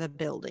permit for the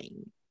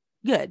building.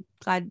 Good.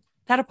 Glad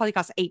that'll probably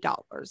cost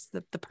 $8,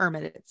 the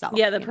permit itself.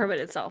 Yeah, the permit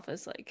itself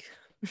is like,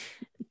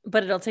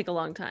 but it'll take a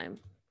long time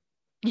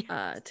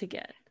to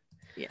get.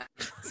 Yeah.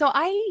 So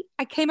I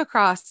came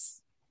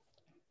across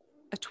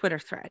a Twitter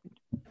thread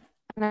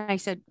and I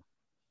said,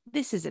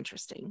 this is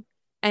interesting.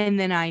 And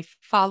then I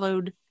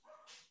followed,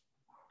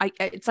 I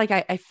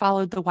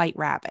followed the White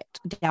Rabbit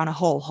down a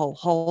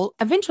hole.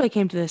 Eventually I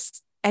came to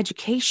this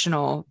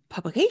educational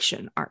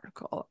publication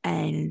article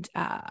and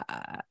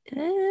follow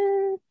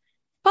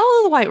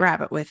the White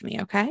Rabbit with me,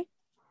 okay?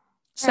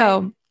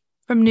 So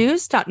from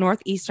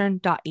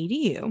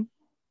news.northeastern.edu.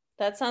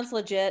 That sounds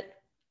legit.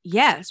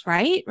 Yes,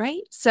 right.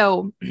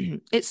 So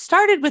it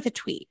started with a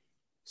tweet.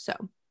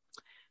 So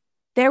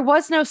there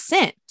was no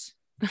scent.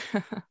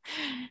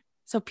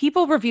 So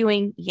people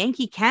reviewing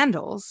Yankee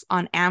Candles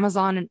on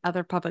Amazon and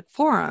other public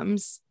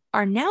forums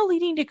are now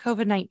leading to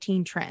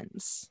COVID-19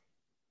 trends.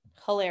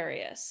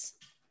 Hilarious.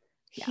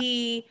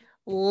 Yeah.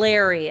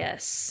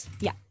 Hilarious.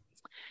 Yeah.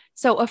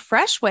 So a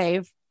fresh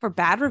wave for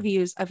bad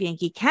reviews of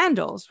Yankee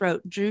Candles,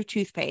 wrote Drew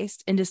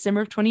Toothpaste in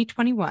December of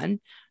 2021,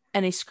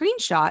 and a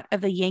screenshot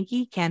of the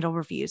Yankee Candle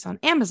reviews on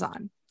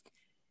Amazon.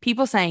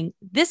 People saying,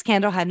 this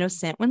candle had no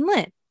scent when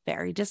lit.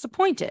 Very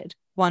disappointed.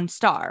 1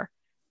 star.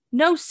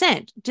 No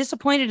scent.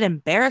 Disappointed,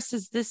 embarrassed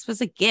as this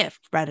was a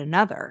gift. Read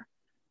another.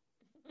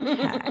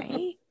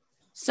 Okay.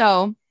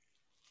 So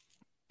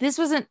this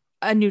wasn't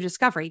a new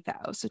discovery,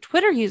 though. So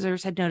Twitter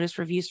users had noticed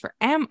reviews for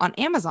on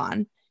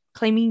Amazon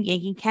claiming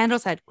Yankee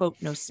Candles had, quote,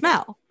 no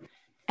smell,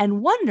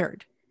 and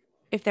wondered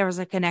if there was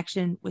a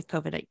connection with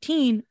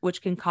COVID-19,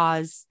 which can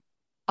cause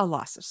a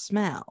loss of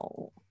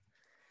smell.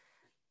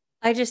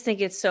 I just think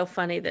it's so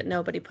funny that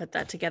nobody put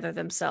that together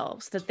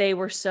themselves, that they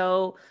were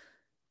so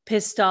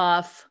pissed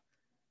off.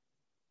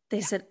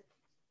 They said,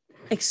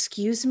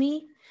 excuse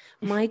me,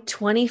 my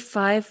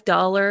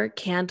 $25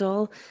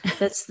 candle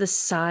that's the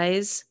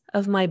size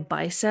of my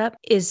bicep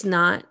is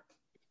not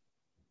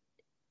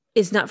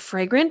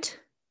fragrant.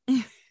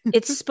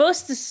 It's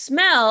supposed to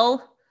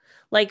smell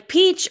like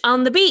peach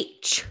on the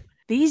beach.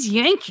 These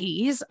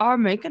Yankees are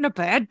making a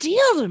bad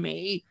deal to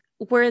me.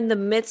 We're in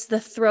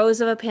the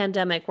throes of a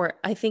pandemic where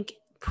I think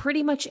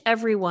pretty much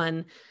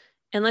everyone,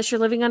 unless you're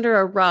living under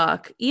a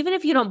rock, even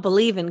if you don't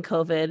believe in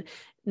COVID,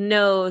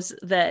 knows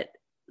that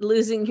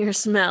losing your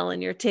smell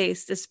and your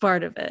taste is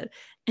part of it.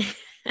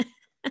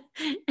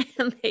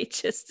 And they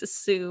just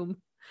assume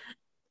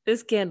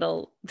this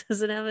candle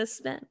doesn't have a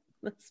smell.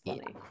 That's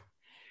funny. Yeah.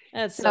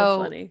 That's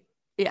so funny.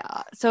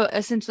 Yeah. So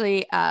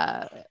essentially,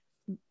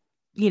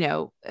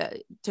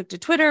 took to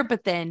Twitter,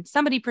 but then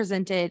somebody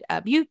presented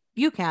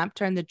Bucamp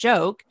turned the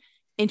joke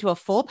into a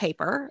full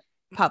paper,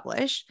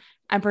 published,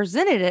 and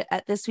presented it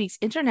at this week's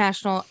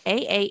International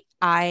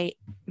AAAI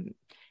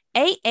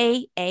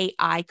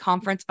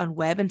conference on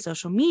web and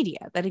social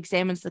media that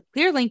examines the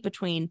clear link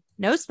between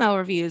no smell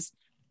reviews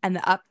and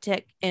the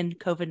uptick in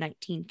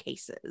COVID-19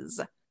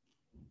 cases.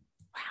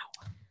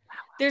 Wow.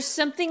 There's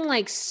something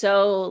like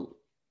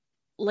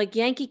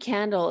Yankee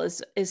Candle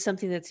is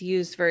something that's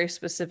used very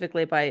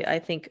specifically by, I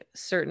think,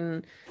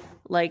 certain,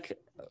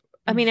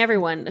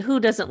 everyone who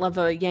doesn't love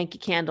a Yankee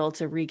Candle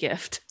to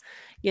regift,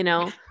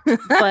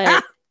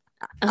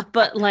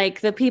 but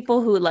like the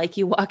people who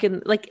you walk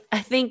in, I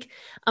think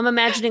I'm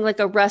imagining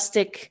a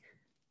rustic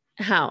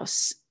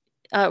house,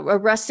 a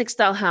rustic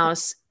style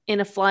house in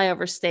a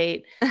flyover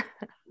state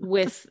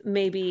with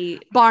maybe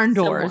barn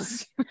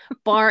doors,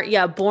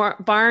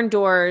 barn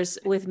doors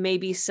with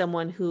maybe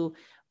someone who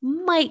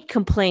might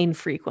complain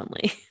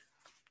frequently.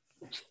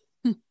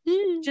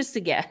 Just a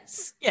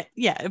guess.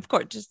 Yeah, of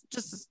course.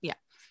 Just yeah.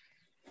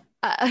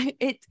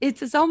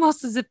 It's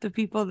almost as if the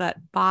people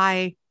that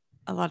buy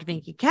a lot of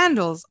Yankee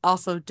Candles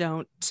also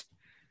don't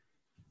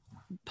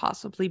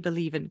possibly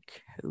believe in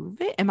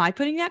COVID. Am I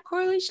putting that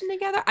correlation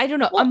together? I don't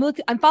know. Well,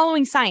 I'm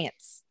following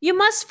science. You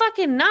must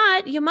fucking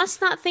not. You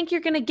must not think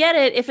you're gonna get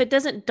it if it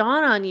doesn't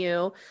dawn on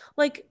you.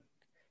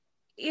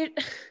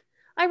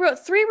 I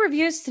wrote 3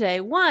 reviews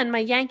today. 1, my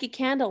Yankee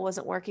Candle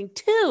wasn't working.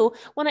 2,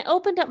 when I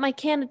opened up my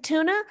can of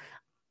tuna,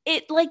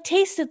 it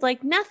tasted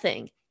like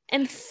nothing.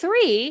 And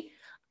 3,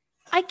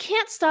 I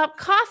can't stop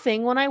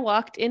coughing when I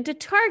walked into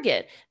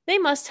Target. They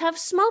must have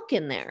smoke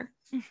in there.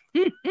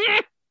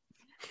 Yeah.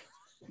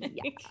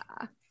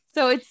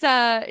 So it's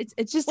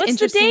just what's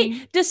interesting. The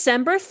date?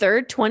 December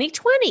 3rd,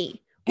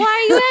 2020. Why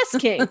are you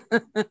asking?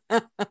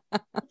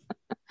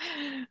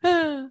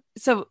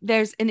 So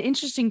there's an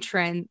interesting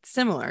trend,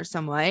 similar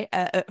somewhat,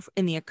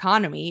 in the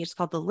economy. It's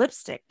called the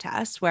lipstick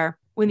test, where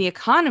when the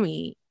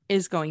economy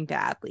is going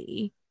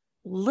badly,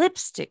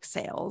 lipstick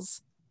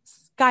sales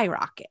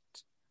skyrocket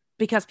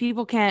because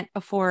people can't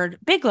afford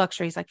big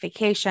luxuries like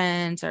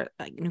vacations or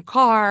new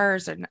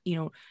cars or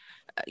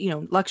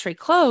luxury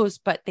clothes,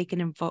 but they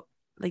can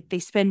they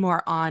spend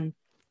more on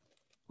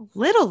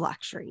little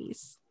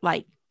luxuries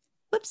like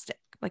lipstick,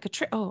 like a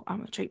trip. Oh, I'm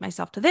gonna treat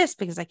myself to this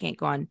because I can't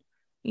go on.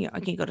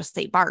 I can't go to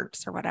St.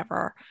 Bart's or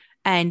whatever.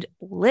 And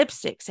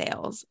lipstick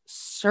sales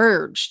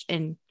surged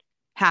and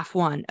half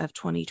one of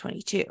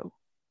 2022.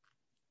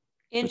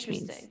 Interesting.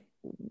 Which means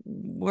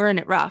we're in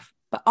it rough.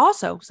 But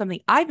also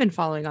something I've been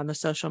following on the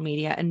social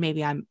media, and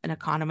maybe I'm an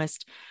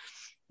economist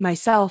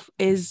myself,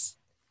 is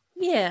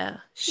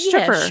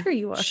sure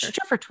you are.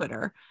 Stripper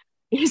Twitter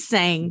is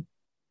saying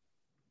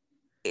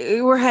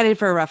we're headed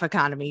for a rough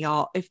economy,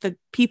 y'all. If the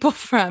people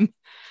from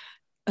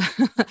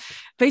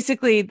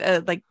basically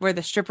like where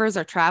the strippers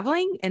are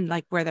traveling and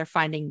like where they're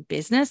finding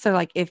business, they're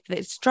like, if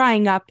it's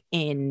drying up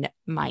in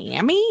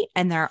Miami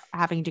and they're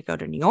having to go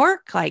to New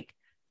York, like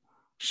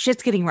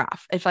shit's getting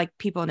rough. If like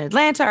people in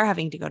Atlanta are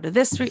having to go to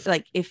this street,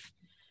 like if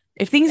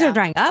things are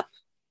drying up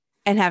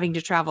and having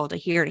to travel to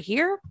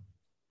here,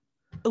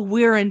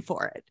 we're in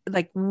for it.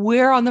 Like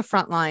we're on the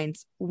front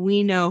lines.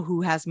 We know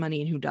who has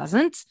money and who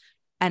doesn't.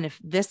 And if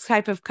this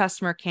type of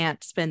customer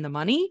can't spend the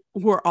money,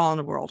 we're all in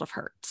a world of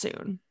hurt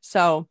soon.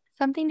 So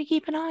something to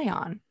keep an eye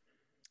on.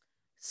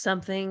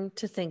 Something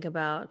to think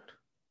about.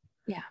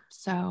 Yeah.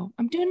 So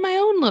I'm doing my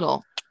own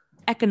little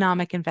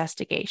economic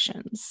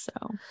investigations. So,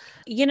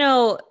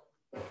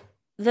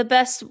 the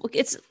best,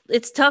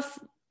 it's tough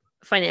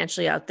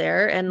financially out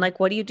there. And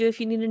like, what do you do if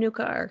you need a new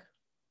car?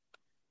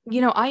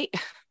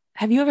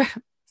 Have you ever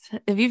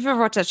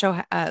watched that show,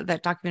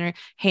 that documentary,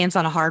 Hands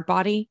on a Hard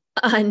Body?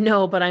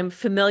 No, but I'm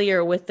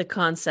familiar with the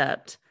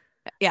concept.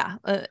 Yeah.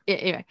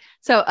 Anyway,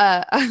 so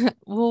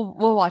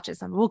we'll watch it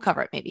some. We'll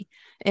cover it maybe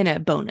in a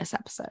bonus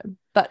episode.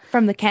 But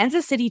from the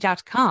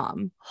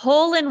kansascity.com,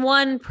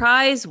 hole-in-one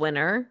prize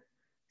winner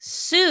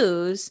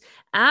sues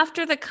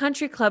after the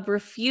country club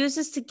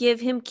refuses to give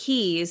him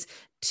keys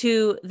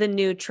to the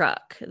new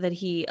truck that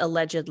he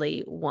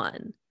allegedly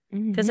won.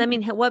 Because I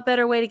mean, what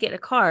better way to get a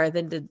car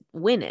than to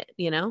win it,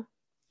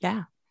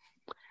 Yeah.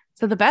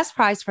 So the best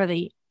prize for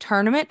the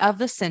tournament of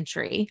the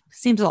century,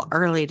 seems a little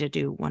early to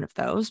do one of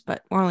those,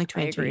 but we're only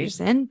 22 years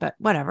in, but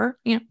whatever,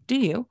 do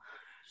you?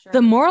 Sure. The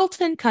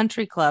Morrilton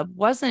Country Club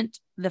wasn't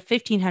the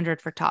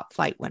 1,500 for top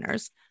flight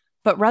winners,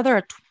 but rather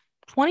a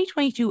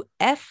 2022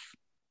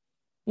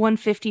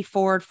 F-150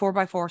 Ford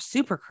 4x4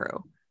 Super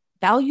Crew,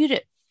 valued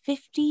at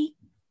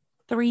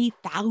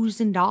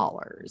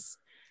 $53,000.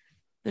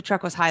 The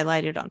truck was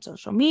highlighted on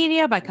social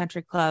media by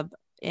Country Club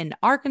in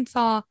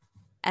Arkansas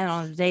and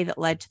on the day that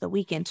led to the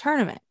weekend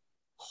tournament.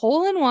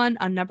 Hole-in-one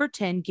on number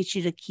 10 gets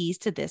you the keys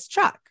to this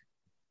truck.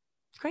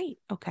 Great.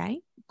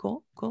 Okay.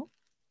 Cool.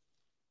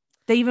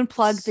 They even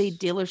plugged the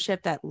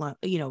dealership that,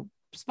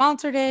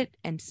 sponsored it.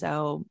 And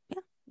so,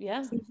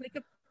 yeah. Seems like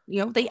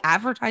they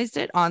advertised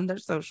it on their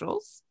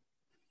socials.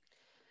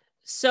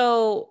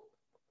 So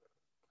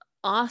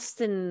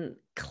Austin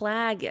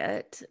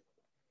Claggett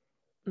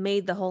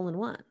made the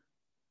hole-in-one.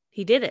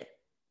 He did it.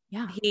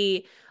 Yeah.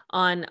 He,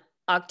 on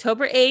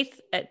October 8th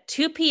at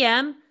 2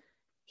 p.m.,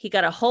 he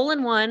got a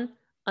hole-in-one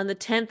on the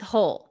 10th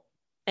hole.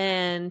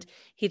 And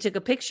he took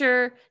a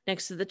picture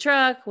next to the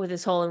truck with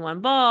his hole-in-one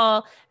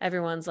ball.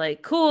 Everyone's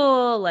like,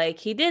 cool, like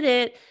he did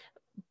it.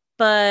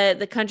 But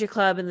the country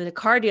club and the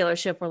car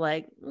dealership were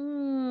like,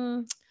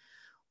 we're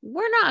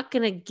not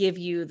going to give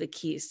you the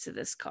keys to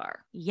this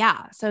car.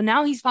 Yeah. So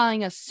now he's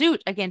filing a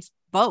suit against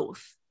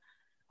both,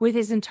 with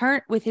his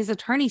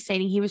attorney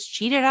stating he was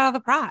cheated out of the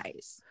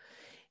prize.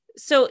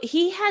 So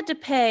he had to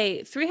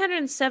pay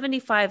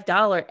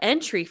 $375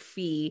 entry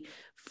fee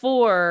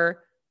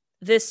for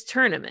this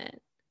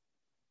tournament.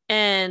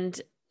 And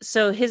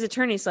so his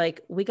attorney's like,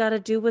 we got to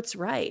do what's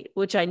right,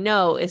 which I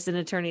know is an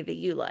attorney that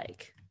you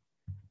like.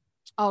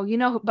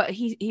 Oh, but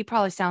he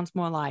probably sounds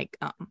more like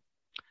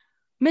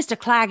Mr.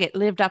 Claggett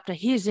lived up to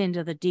his end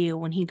of the deal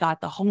when he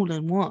got the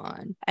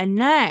hole-in-one. And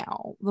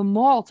now the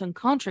Morrilton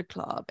Country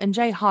Club and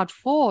J. Hodge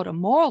Ford of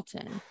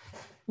Morrilton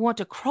want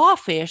to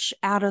crawfish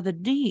out of the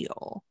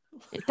deal.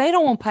 If they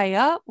don't want to pay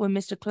up when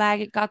Mr.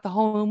 Claggett got the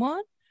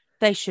hole-in-one,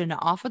 they shouldn't have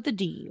offered the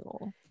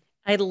deal.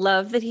 I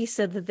love that he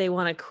said that they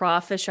want to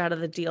crawfish out of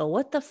the deal.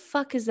 What the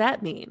fuck does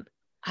that mean?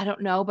 I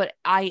don't know, but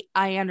I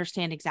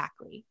understand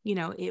exactly.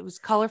 It was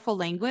colorful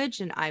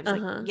language, and I was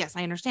like, yes,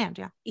 I understand.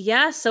 Yeah.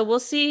 Yeah. So we'll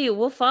see.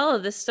 We'll follow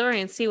this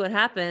story and see what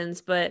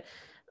happens. But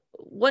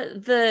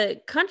what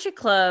the country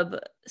club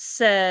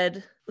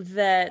said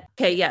that,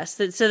 okay, yes.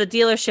 So the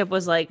dealership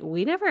was like,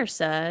 we never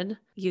said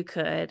you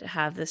could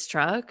have this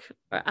truck.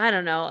 Or, I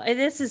don't know.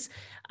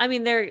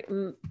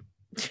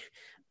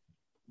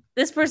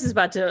 This person's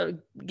about to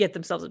get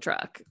themselves a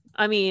truck.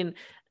 I mean,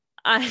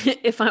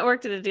 if I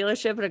worked at a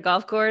dealership at a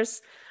golf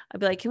course, I'd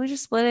be like, can we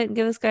just split it and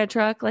give this guy a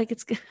truck? Like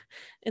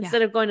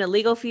instead of going to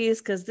legal fees,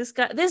 because this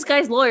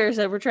guy's lawyer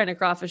said we're trying to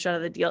crawfish out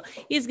of the deal.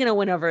 He's gonna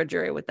win over a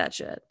jury with that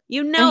shit.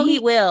 He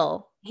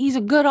will. He's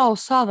a good old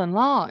Southern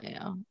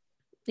lawyer.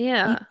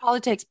 Yeah. He probably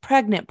takes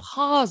pregnant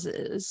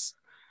pauses.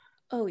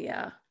 Oh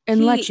yeah.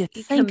 And let you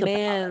think about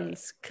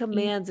it.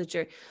 Commands a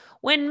jury.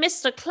 When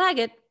Mr.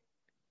 Claggett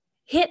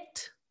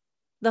hit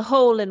the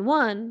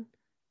hole-in-one,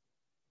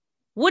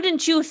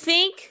 wouldn't you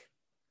think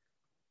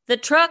the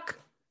truck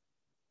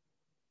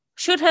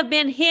should have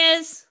been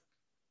his?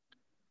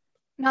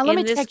 Now let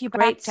me take you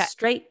back to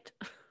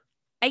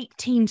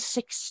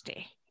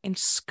 1860 in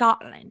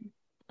Scotland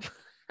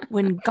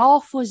when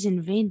golf was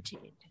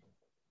invented.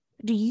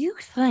 Do you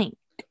think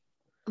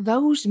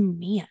those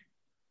men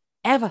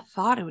ever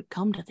thought it would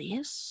come to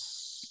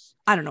this?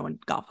 I don't know when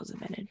golf was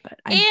invented, but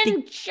I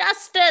think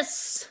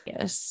Injustice.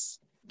 yes.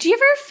 Do you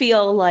ever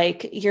feel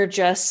like you're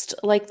just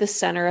like the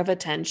center of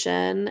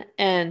attention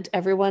and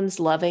everyone's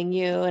loving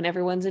you and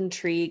everyone's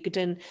intrigued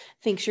and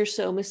thinks you're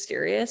so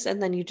mysterious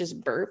and then you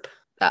just burp?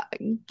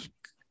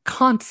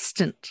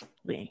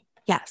 Constantly.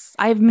 Yes.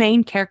 I have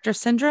main character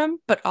syndrome,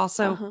 but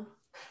also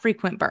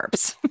frequent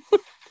burps.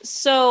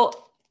 So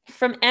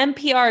from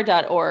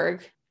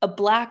NPR.org, a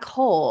black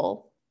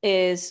hole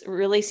is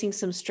releasing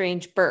some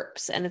strange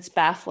burps and it's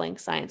baffling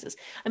scientists.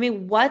 I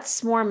mean,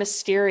 what's more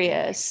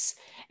mysterious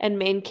and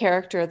main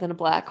character than a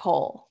black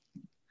hole?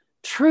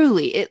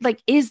 Truly, it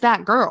like is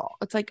that girl.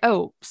 It's like,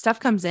 oh, stuff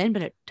comes in,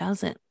 but it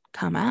doesn't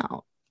come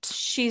out.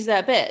 She's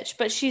that bitch,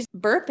 but she's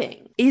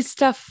burping. Is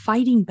stuff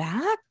fighting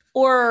back?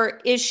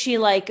 Or is she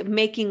like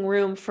making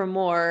room for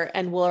more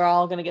and we're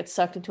all going to get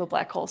sucked into a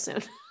black hole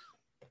soon?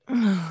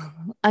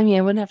 I mean,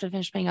 I wouldn't have to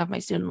finish paying off my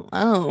student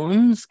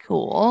loans.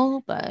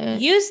 Cool,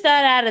 but use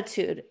that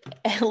attitude,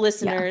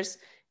 listeners.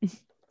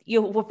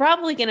 We're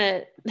probably going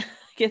to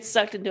get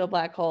sucked into a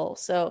black hole.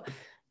 So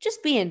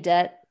just be in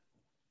debt.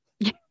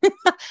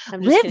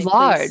 Live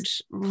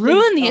large,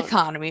 ruin the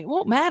economy. It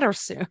won't matter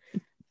soon.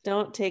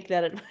 Don't take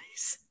that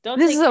advice. Don't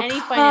this take is a any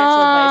financial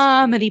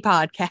advice. Comedy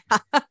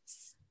podcast.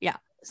 Yeah.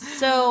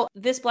 So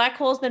this black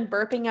hole has been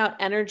burping out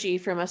energy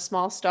from a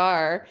small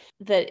star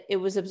that it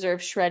was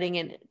observed shredding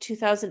in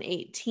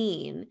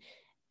 2018.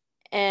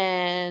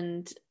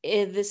 And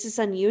this is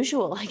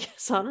unusual, I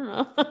guess. I don't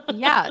know.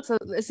 Yeah. So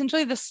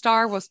essentially the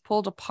star was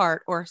pulled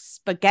apart or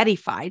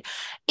spaghettified.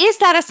 Is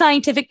that a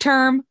scientific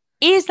term?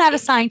 Is that a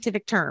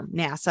scientific term,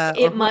 NASA?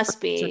 It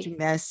must be. Searching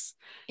this.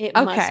 It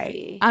must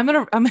be. I'm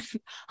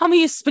gonna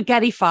use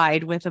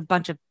spaghettified with a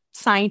bunch of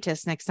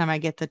scientists next time I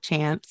get the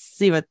chance.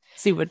 See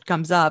what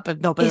comes up,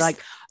 and they'll be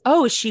like,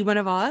 "Oh, is she one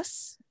of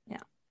us?"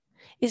 Yeah.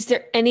 Is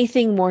there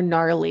anything more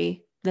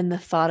gnarly than the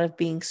thought of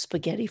being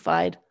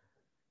spaghettified?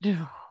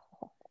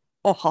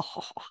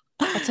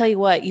 I'll tell you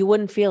what, you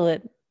wouldn't feel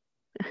it.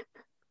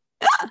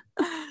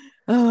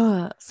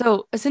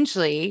 So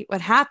essentially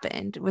what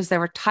happened was there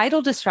were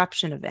tidal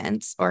disruption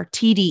events or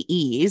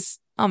TDEs.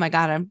 Oh my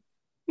God, I'm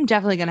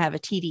definitely going to have a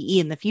TDE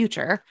in the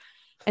future.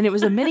 And it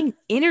was emitting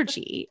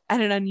energy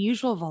at an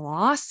unusual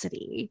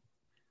velocity.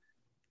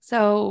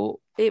 So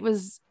it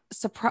was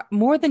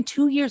more than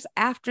 2 years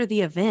after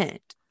the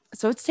event.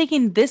 So it's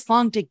taking this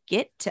long to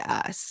get to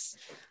us.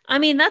 I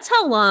mean, that's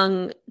how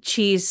long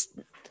cheese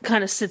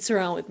kind of sits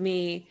around with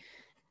me.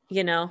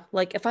 You know,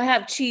 like if I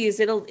have cheese,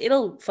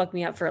 it'll fuck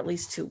me up for at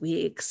least 2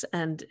 weeks.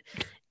 And,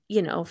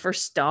 you know, for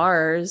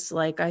stars,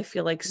 like I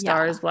feel like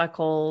stars, black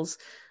holes,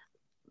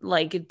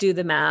 like do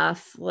the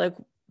math, like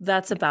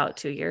that's about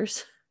 2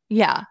 years.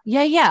 Yeah.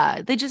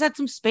 They just had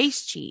some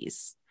space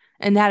cheese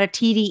and had a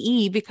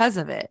TDE because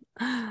of it.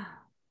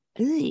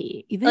 Do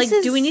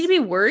we need to be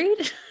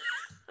worried?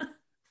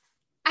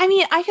 I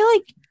mean, I feel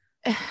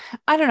like,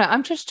 I don't know.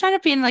 I'm just trying to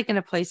be in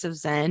a place of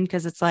zen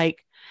because it's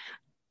like,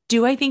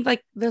 do I think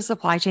like the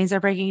supply chains are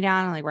breaking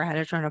down and like we're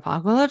headed to an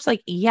apocalypse?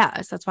 Like,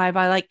 yes, that's why I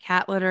buy like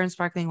cat litter and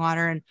sparkling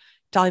water and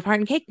Dolly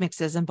Parton cake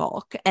mixes in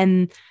bulk.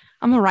 And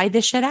I'm gonna ride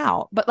this shit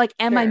out. But like,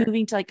 am I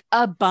moving to like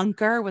a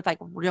bunker with like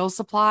real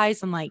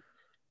supplies and like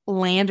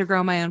land to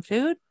grow my own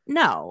food?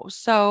 No.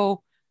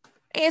 So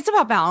it's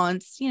about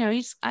balance. You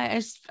know, I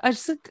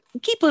just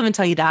keep living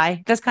till you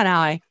die. That's kind of how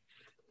I,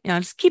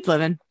 just keep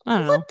living. I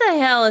don't know. What the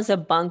hell is a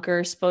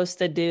bunker supposed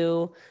to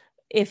do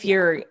if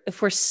we're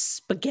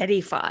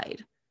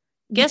spaghettified?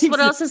 Guess what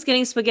else is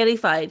getting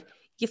spaghettified?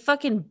 You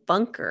fucking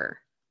bunker,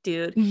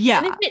 dude.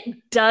 Yeah. And if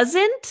it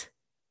doesn't,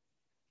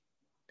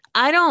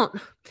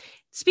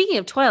 speaking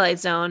of Twilight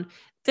Zone,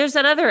 there's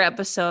that other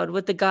episode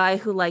with the guy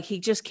who like, he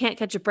just can't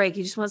catch a break.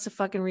 He just wants to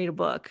fucking read a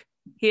book.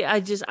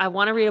 I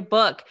want to read a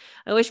book.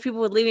 I wish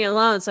people would leave me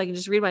alone so I can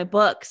just read my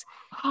books.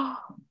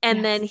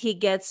 And then he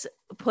gets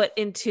put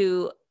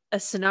into a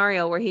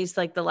scenario where he's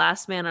like the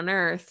last man on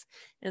earth.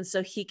 And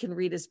so he can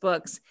read his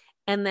books.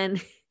 And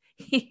then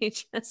he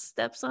just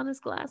steps on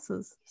his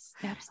glasses.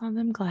 Steps on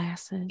them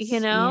glasses. You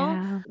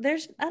know? Yeah.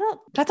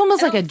 That's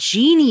almost like a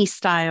genie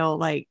style,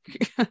 like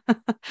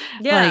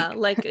yeah,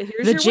 like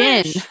here's the your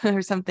gin wish.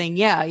 or something.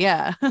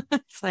 Yeah.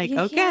 It's like,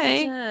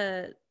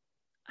 okay.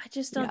 I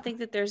just don't think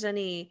that there's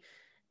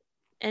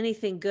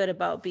anything good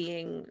about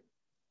being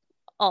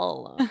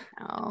all alone.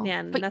 Oh,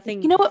 man, but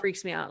nothing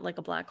freaks me out like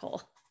a black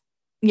hole.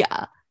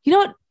 Yeah. You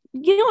know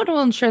what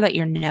will ensure that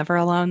you're never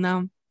alone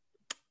though?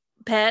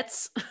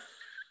 Pets.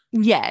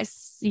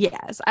 Yes.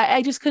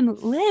 I just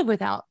couldn't live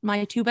without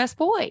my two best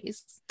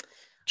boys,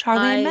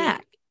 Charlie and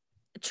Mac.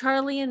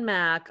 Charlie and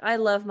Mac. I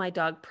love my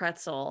dog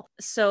Pretzel.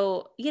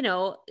 So,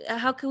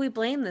 how can we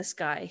blame this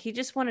guy? He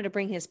just wanted to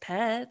bring his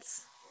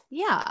pets.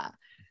 Yeah.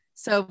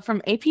 So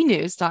from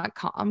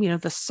apnews.com,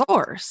 the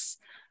source,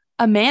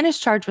 a man is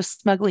charged with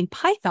smuggling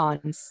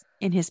pythons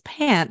in his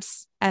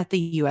pants at the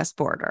U.S.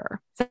 border.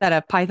 Is that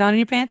a python in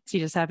your pants?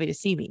 You're just happy to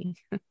see me.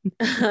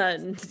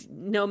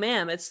 No,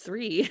 ma'am. It's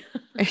 3.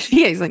 Yeah,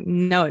 he's like,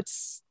 no,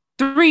 it's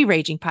 3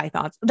 raging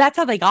pythons. That's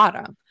how they got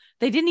him.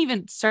 They didn't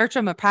even search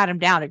him or pat him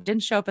down. It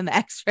didn't show up in the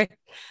x-ray.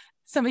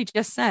 Somebody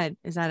just said,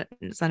 is that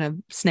a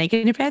snake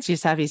in your pants? You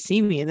just have you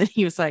see me. And then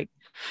he was like,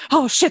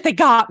 oh shit, they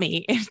got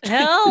me.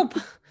 Help.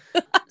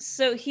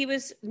 So he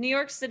was New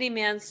York City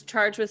man's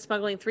charged with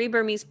smuggling 3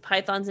 Burmese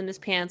pythons in his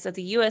pants at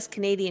the U.S.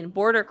 Canadian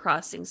border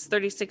crossings.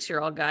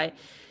 36-year-old guy.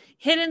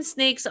 Hidden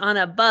snakes on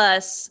a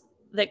bus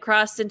that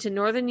crossed into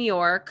northern New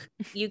York.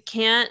 You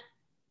can't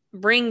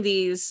bring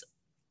these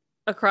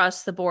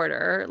across the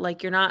border.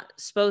 Like, you're not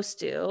supposed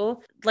to.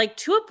 Like,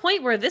 to a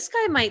point where this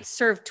guy might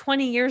serve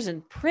 20 years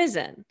in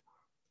prison.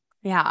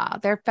 Yeah.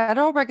 There are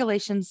federal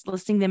regulations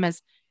listing them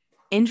as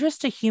injurious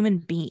to human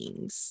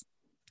beings.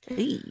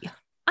 Eey.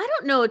 I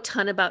don't know a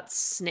ton about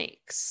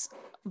snakes,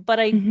 but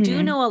I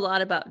do know a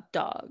lot about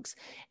dogs.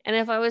 And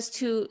if I was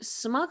to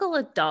smuggle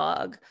a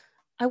dog,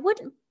 I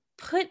wouldn't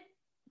put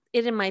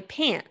it in my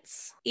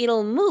pants.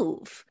 It'll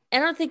move. I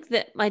don't think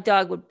that my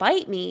dog would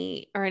bite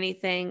me or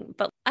anything,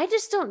 but I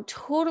just don't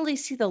totally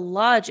see the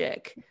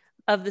logic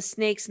of the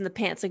snakes in the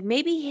pants. Like,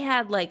 maybe he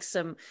had like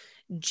some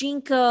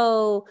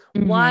Jinko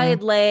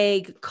wide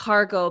leg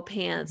cargo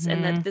pants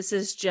and that this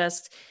is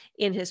just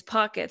in his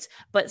pockets.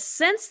 But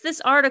since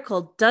this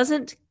article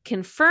doesn't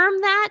confirm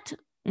that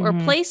or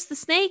place the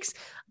snakes,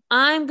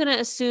 I'm going to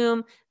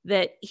assume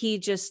that he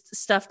just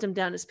stuffed them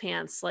down his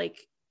pants,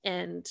 like,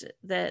 and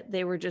that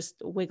they were just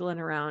wiggling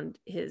around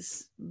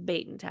his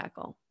bait and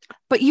tackle.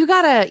 But you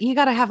gotta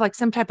have like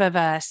some type of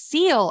a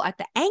seal at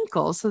the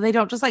ankle so they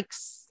don't just like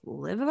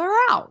slither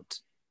out.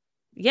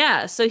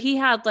 Yeah. So he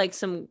had like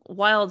some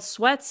wild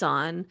sweats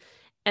on,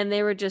 and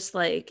they were just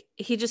like,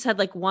 he just had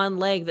like one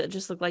leg that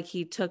just looked like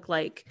he took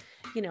like,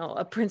 you know,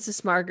 a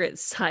Princess Margaret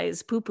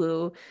size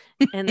poo-poo.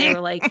 And they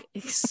were like,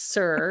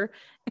 sir.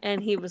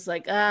 And he was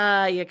like,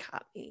 you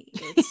caught me.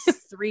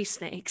 It's 3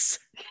 snakes.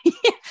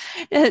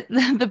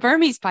 The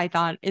Burmese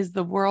python is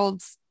the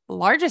world's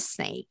largest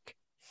snake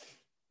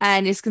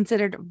and is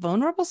considered a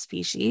vulnerable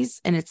species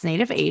in its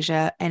native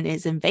Asia and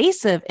is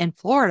invasive in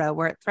Florida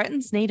where it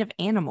threatens native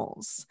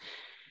animals.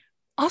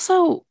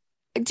 Also,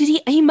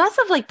 he must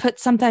have like put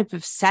some type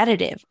of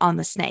sedative on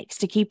the snakes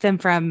to keep them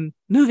from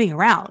moving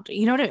around.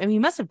 You know what I mean? He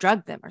must have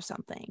drugged them or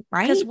something,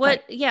 right? Because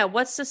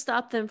what's to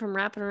stop them from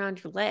wrapping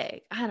around your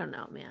leg? I don't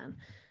know, man.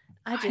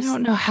 I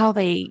don't know how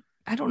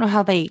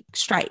they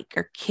strike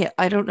or kill.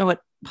 I don't know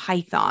what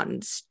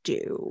pythons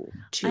do.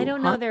 I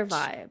don't know their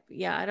vibe.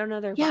 Yeah, I don't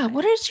know their vibe.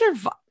 What is your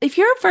vibe? If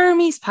you're a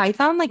Burmese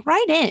python, like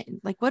write in.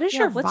 Like, what is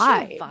your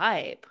vibe? Your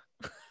vibe?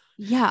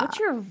 Yeah. What's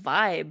your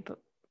vibe,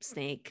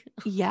 snake?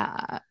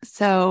 Yeah.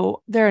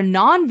 So they're a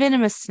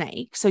non-venomous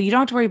snake. So you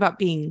don't have to worry about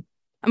being,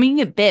 I mean,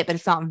 you get bit, but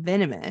it's not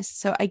venomous.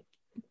 So Like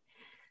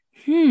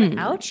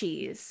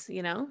ouchies,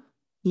 you know?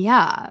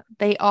 Yeah.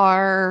 They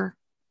are.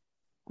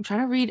 I'm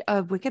trying to read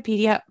a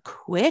Wikipedia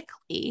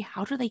quickly.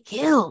 How do they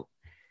kill?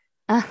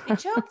 They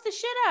choke the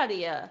shit out of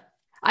you.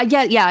 I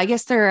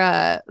guess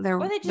they're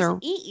or they just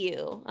eat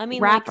you. I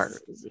mean, rappers.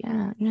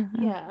 Like,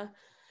 yeah.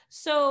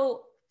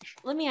 So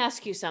let me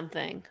ask you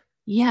something.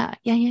 Yeah.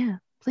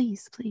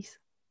 Please.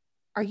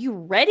 Are you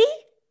ready?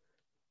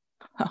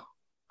 Oh.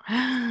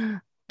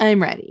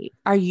 I'm ready.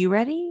 Are you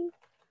ready?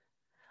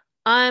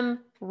 I'm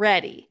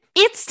ready.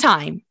 It's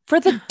time for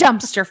the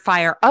dumpster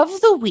fire of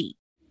the week.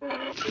 Oh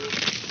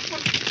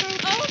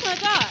my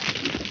God.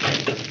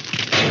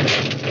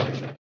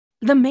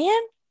 The man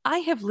I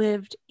have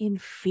lived in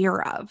fear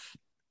of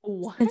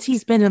since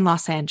he's been in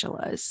Los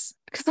Angeles.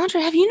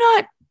 Cassandra, have you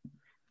not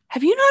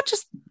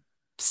just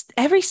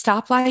every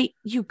stoplight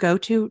you go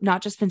to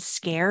not just been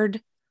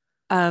scared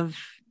of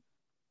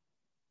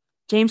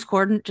James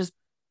Corden just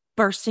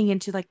bursting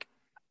into like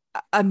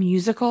a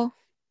musical?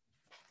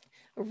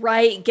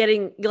 Right.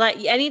 Getting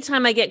like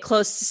anytime I get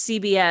close to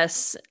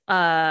CBS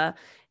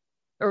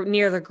or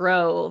near the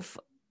Grove,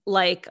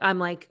 like I'm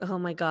like, oh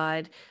my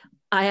God,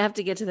 I have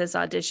to get to this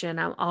audition.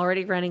 I'm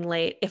already running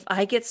late. If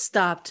I get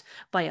stopped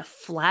by a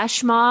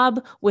flash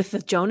mob with the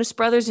Jonas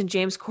Brothers and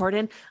James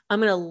Corden,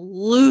 I'm going to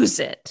lose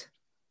it.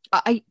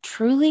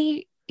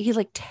 He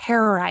like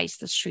terrorized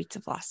the streets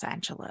of Los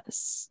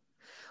Angeles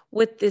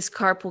with this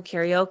carpool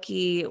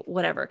karaoke,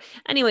 whatever.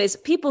 Anyways,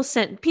 people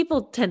tend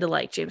to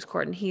like James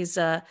Corden. He's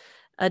a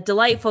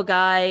delightful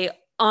guy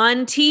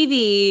on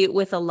TV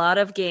with a lot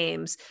of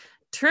games.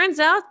 Turns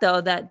out, though,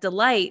 that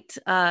delight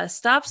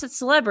stops at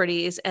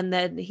celebrities and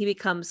then he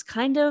becomes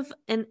kind of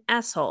an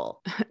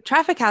asshole.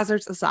 Traffic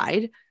hazards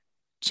aside,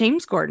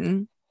 James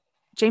Corden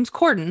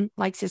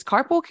likes his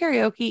carpool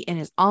karaoke and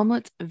his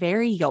omelets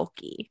very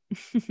yolky.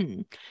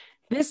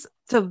 There's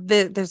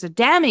a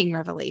damning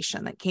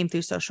revelation that came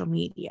through social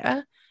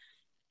media.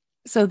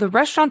 So the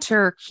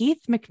restaurateur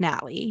Keith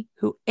McNally,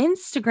 who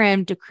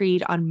Instagram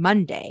decreed on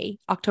Monday,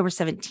 October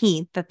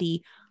 17th, that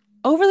the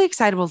overly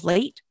excitable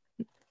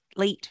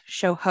late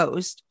show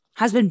host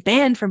has been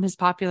banned from his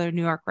popular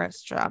New York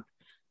restaurant,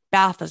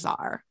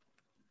 Balthazar.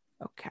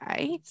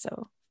 Okay,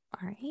 so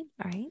all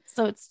right.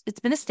 So it's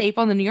been a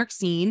staple in the New York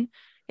scene.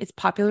 It's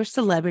popular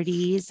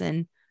celebrities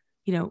and,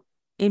 you know,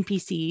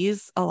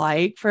 NPCs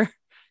alike for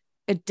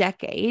a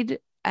decade,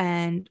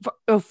 and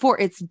for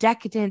its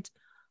decadent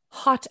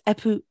hot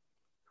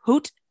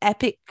Hoot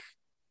Epic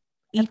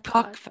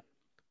Epoch.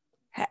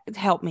 Epcot.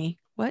 Help me.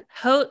 What?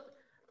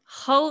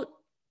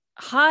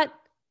 Hot,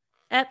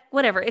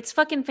 whatever. It's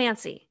fucking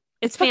fancy.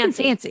 It's fucking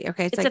fancy. fancy.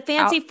 Okay. It's a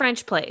fancy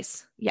French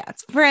place. Yeah,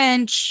 it's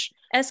French.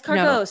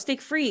 Escargot, steak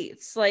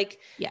frites, like,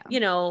 yeah,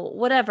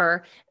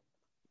 whatever.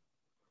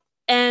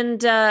 And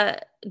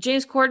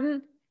James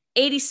Corden,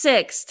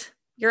 86th.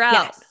 You're out.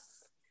 Yes.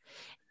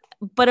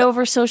 But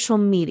over social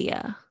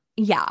media.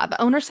 Yeah,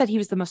 the owner said he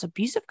was the most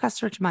abusive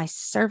customer to my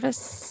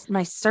servers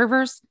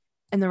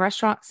in the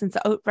restaurant since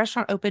the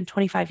restaurant opened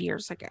 25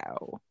 years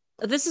ago.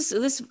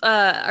 This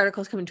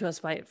article is coming to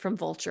us from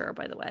Vulture,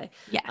 by the way.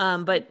 Yes.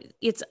 But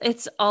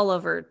it's all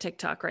over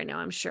TikTok right now,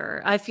 I'm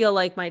sure. I feel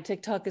like my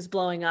TikTok is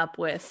blowing up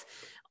with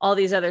all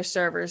these other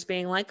servers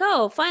being like,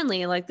 oh,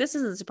 finally, like, this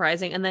isn't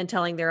surprising, and then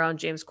telling their own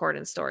James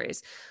Corden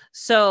stories.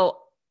 So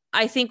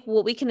I think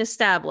what we can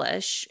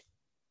establish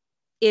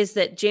is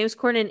that James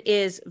Corden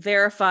is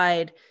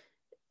verified,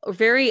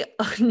 very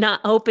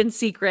not open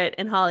secret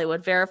in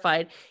Hollywood,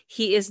 verified.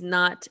 He is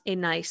not a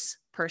nice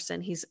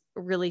person. He's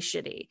really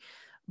shitty.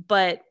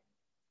 But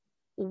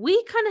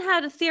we kind of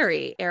had a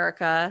theory,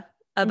 Erica,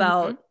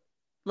 about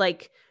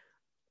like,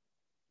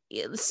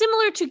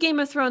 similar to Game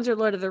of Thrones or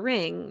Lord of the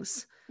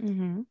Rings,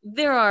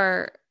 there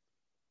are,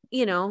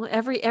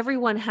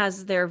 everyone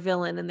has their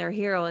villain and their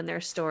hero in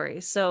their story.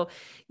 So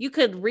you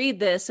could read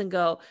this and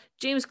go,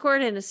 James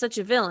Corden is such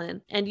a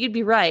villain, and you'd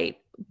be right.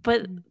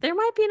 But there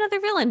might be another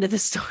villain to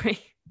this story.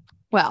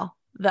 Well,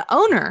 the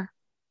owner,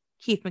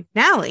 Keith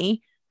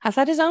McNally, has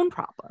had his own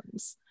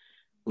problems,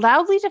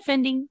 loudly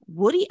defending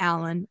Woody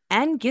Allen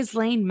and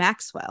Ghislaine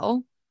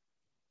Maxwell.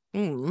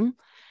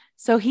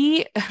 So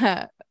he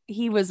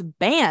was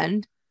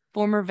banned,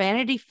 former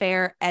Vanity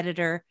Fair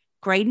editor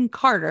Graydon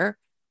Carter,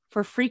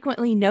 for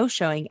frequently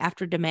no-showing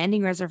after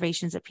demanding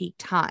reservations at peak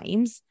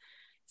times.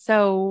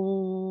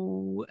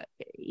 So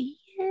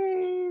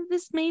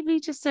this may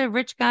be just a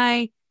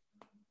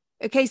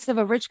case of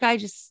a rich guy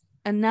just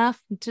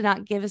enough to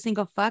not give a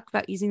single fuck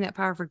about using that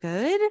power for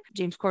good.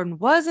 James Corden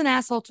was an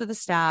asshole to the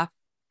staff,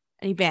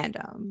 and he banned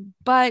him.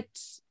 But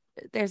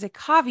there's a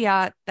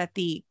caveat that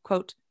the,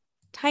 quote,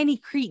 tiny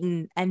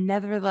cretin and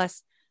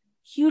nevertheless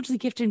hugely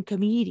gifted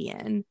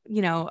comedian,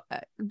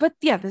 but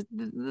yeah,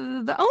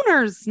 the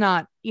owner's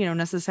not,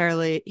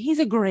 necessarily, he's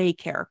a gray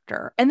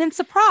character. And then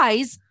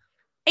surprise,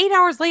 8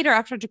 hours later,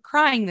 after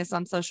decrying this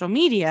on social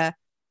media,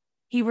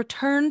 he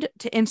returned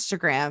to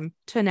Instagram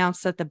to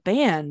announce that the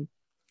ban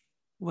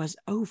was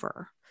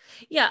over.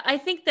 Yeah, I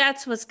think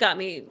that's what's got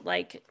me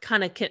like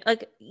kind of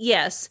like,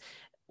 yes,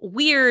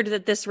 weird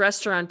that this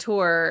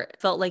restaurateur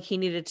felt like he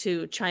needed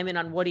to chime in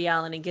on Woody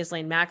Allen and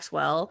Ghislaine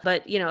Maxwell.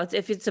 But,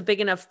 if it's a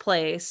big enough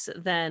place,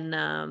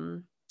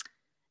 then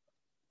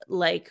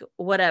like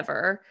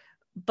whatever.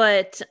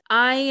 But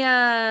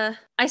I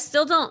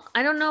still don't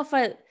know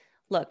if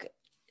look,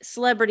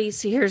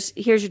 celebrities, here's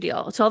your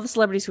deal. To all the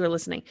celebrities who are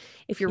listening,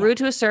 if you're rude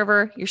to a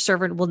server, your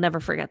server will never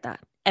forget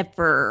that.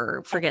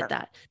 Ever forget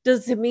that.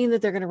 Does it mean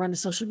that they're going to run to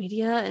social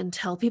media and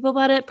tell people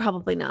about it?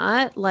 Probably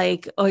not.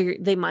 Like,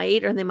 they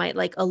might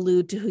like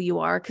allude to who you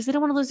are because they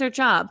don't want to lose their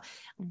job.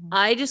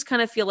 I just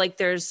kind of feel like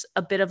there's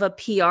a bit of a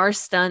PR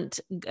stunt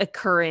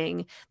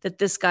occurring, that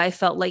this guy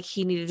felt like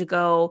he needed to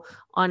go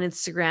on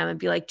Instagram and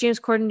be like,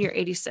 James Corden, you're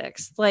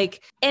 86.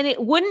 Like, and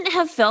it wouldn't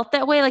have felt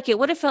that way. Like, it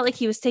would have felt like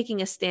he was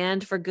taking a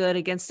stand for good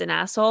against an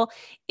asshole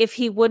if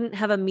he wouldn't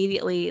have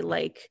immediately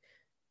like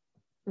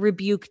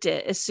rebuked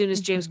it as soon as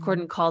James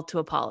Corden called to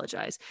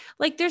apologize.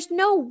 Like, there's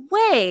no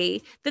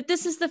way that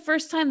this is the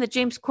first time that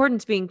James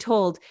Corden's being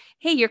told,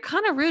 hey, you're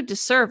kind of rude to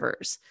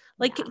servers.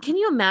 Like, can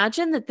you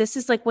imagine that this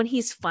is like when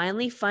he's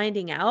finally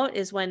finding out,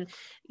 is when,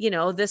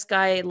 this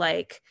guy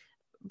like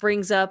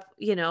brings up,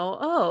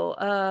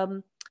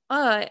 now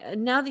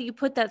that you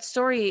put that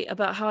story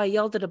about how I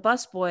yelled at a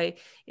busboy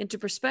into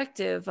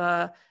perspective,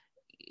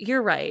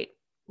 you're right.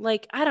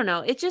 Like, I don't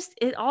know.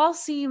 It all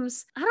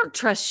seems, I don't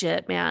trust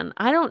shit, man.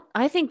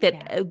 I think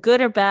that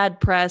good or bad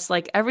press,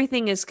 like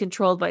everything is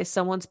controlled by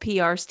someone's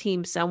PR's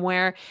team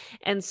somewhere.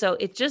 And so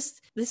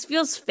this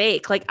feels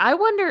fake. Like, I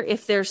wonder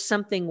if there's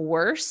something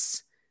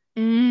worse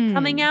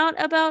coming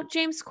out about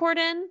James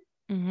Corden.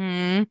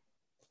 And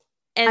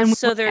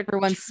so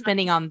everyone's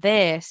spinning on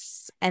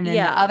this. And then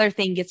the other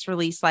thing gets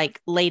released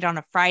like late on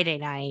a Friday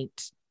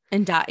night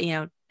and,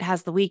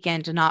 has the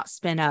weekend to not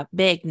spin up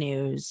big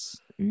news.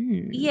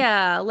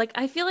 Yeah, like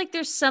I feel like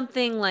there's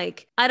something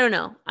like, I don't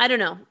know.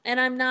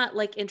 And I'm not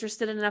like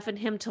interested enough in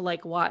him to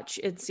like watch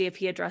and see if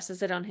he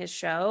addresses it on his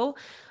show.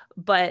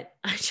 But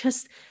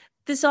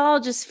this all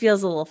just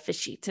feels a little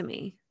fishy to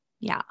me.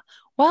 Yeah.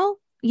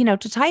 Well,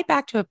 to tie it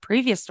back to a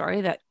previous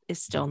story that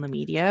is still in the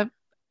media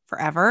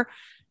forever,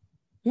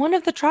 one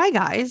of the Try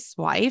Guys'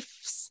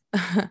 wives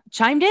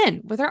chimed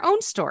in with her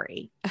own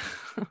story.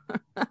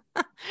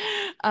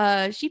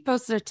 She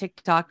posted a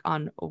TikTok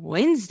on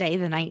Wednesday,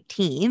 the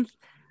 19th,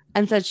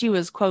 and said she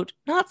was, quote,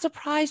 not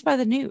surprised by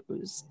the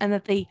news, and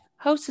that the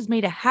host has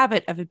made a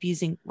habit of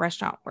abusing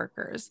restaurant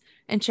workers,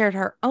 and shared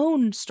her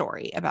own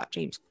story about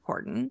James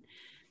Corden.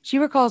 She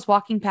recalls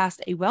walking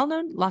past a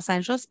well-known Los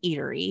Angeles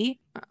eatery,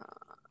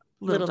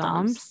 Little Little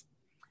Dom's. Dom's,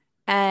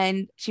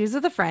 and she was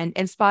with a friend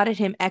and spotted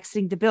him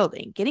exiting the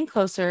building. Getting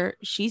closer,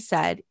 she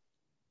said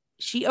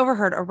she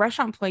overheard a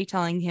restaurant employee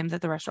telling him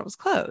that the restaurant was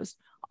closed,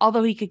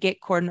 although he could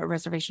get coordinate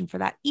reservation for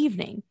that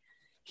evening.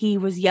 He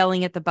was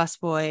yelling at the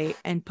busboy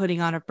and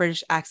putting on a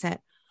British accent.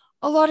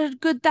 A lot of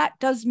good that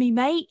does me,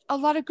 mate. A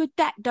lot of good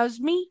that does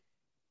me.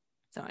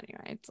 So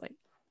anyway, it's like,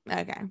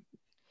 okay.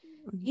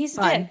 He's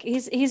a Fun. dick.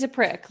 He's a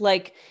prick.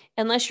 Like,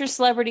 unless you're a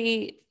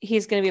celebrity,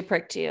 he's gonna be a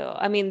prick to you.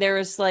 I mean,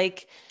 there's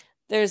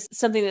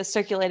something that's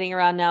circulating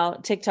around now,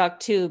 TikTok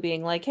too,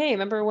 being like, hey,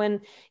 remember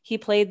when he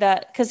played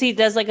that? Because he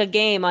does like a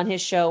game on his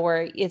show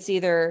where it's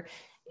either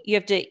you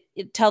have to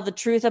tell the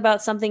truth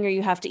about something or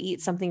you have to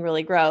eat something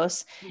really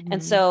gross. Mm-hmm.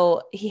 And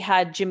so he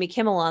had Jimmy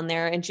Kimmel on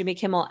there, and Jimmy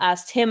Kimmel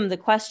asked him the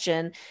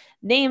question,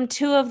 name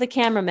 2 of the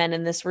cameramen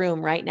in this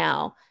room right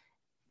now.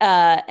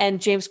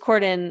 And James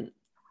Corden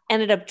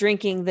ended up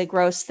drinking the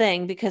gross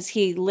thing because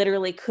he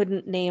literally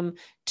couldn't name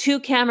 2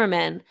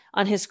 cameramen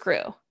on his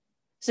crew.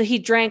 So he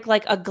drank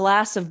like a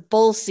glass of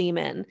bull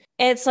semen.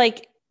 And it's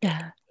like,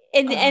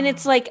 and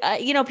it's like,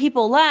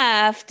 people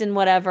laughed and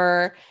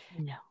whatever.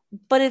 No.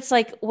 But it's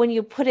like when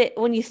you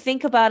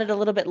think about it a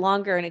little bit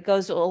longer and it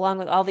goes along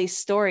with all these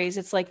stories,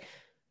 it's like,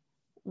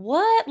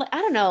 what? Like,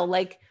 I don't know.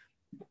 Like,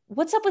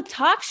 what's up with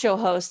talk show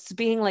hosts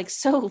being like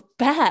so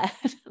bad?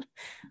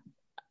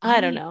 I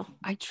don't know.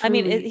 I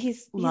mean,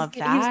 he's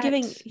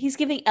that. He's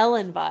giving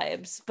Ellen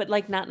vibes, but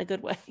like not in a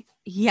good way.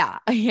 Yeah.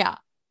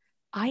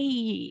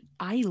 I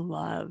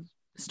love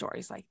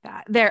stories like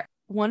that.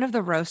 One of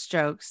the roast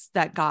jokes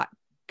that got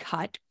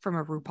cut from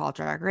a RuPaul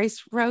Drag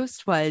Race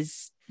roast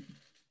was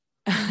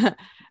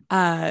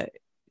somebody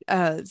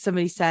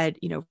said,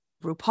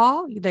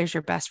 RuPaul, there's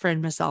your best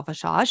friend, Michelle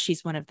Visage.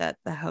 She's one of the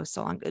hosts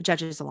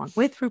judges along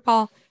with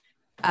RuPaul.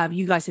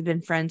 You guys have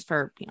been friends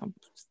for,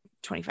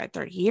 25,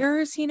 30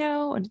 years,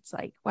 and it's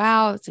like,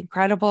 wow, it's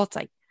incredible. It's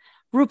like,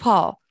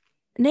 RuPaul,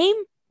 name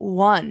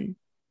one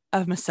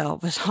of Michelle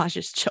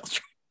Visage's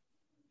children.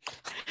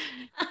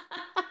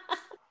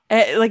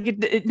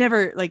 It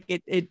never,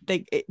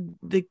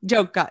 the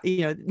joke got,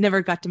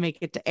 never got to make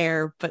it to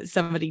air, but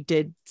somebody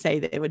did say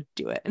that it would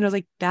do it. And I was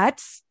like,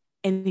 that's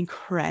an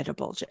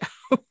incredible joke.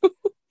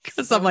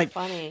 Because so I'm like,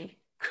 funny.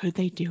 Could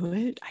they do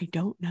it? I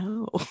don't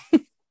know.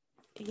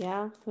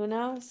 Yeah, who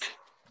knows?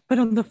 But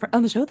on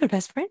the show, they're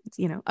best friends,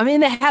 I mean,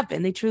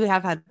 they truly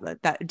have had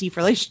that deep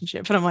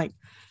relationship. But I'm like,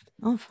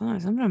 oh, fun.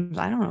 Sometimes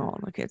I don't know all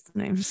the kids'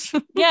 names.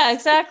 Yeah,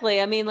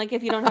 exactly. I mean, like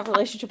if you don't have a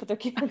relationship with their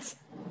kids.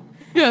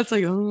 Yeah, it's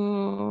like,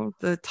 oh,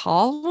 the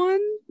tall one?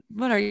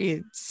 What are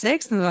you,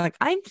 6? And they're like,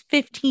 I'm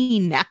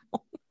 15 now.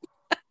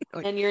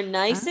 Like, and you're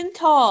nice and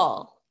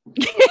tall.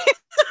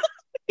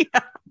 Yeah.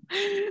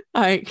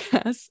 I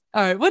guess.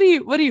 All right. What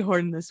are you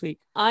hoarding this week?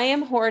 I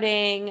am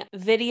hoarding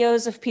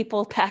videos of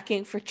people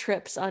packing for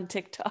trips on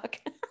TikTok.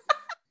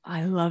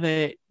 I love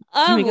it.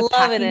 I'm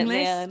loving it,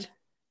 man.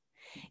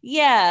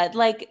 Yeah,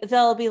 like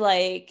they'll be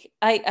like,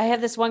 I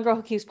have this one girl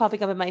who keeps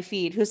popping up in my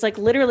feed who's like,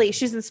 literally,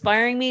 she's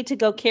inspiring me to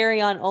go carry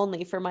on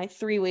only for my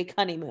 3-week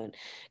honeymoon.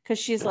 Because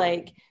she's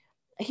like,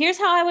 here's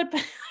how I would,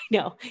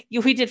 no,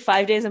 we did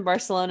 5 days in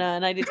Barcelona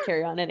and I did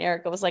carry on. And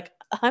Erica was like,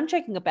 I'm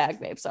checking a bag,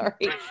 babe. Sorry.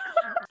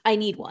 I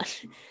need one.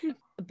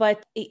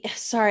 But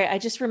sorry, I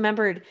just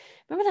remember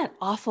that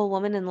awful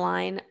woman in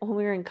line when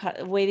we were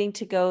waiting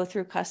to go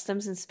through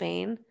customs in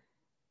Spain?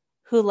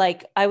 Who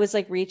like, I was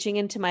like reaching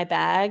into my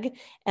bag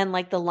and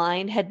like the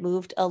line had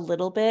moved a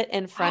little bit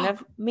in front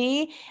of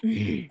me.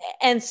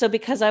 And so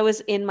because I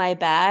was in my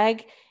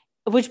bag,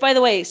 which by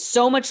the way,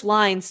 so much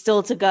line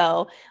still to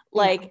go,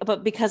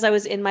 but because I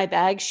was in my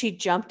bag, she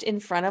jumped in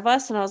front of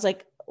us and I was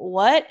like,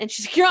 what? And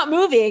she's like, you're not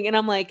moving. And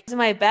I'm like, it's in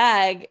my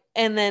bag.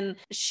 And then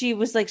she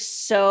was like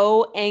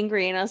so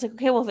angry. And I was like,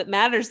 okay, well, if it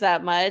matters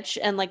that much.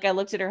 And like, I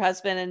looked at her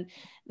husband and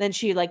then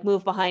she like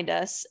moved behind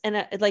us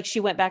and like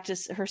she went back to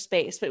her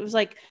space, but it was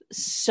like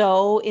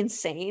so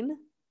insane.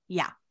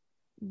 Yeah.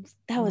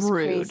 That was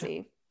rude.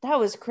 Crazy. That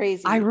was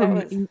crazy.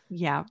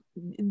 Yeah.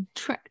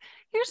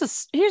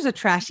 Here's a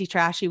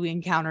trashy we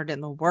encountered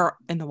in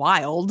the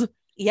wild.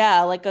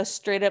 Yeah. Like a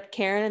straight up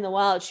Karen in the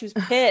wild. She was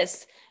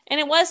pissed and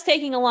it was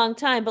taking a long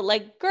time, but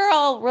like,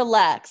 girl,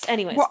 relax.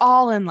 Anyways, we're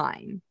all in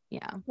line.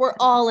 Yeah. We're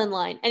all in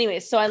line.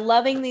 Anyways, so I'm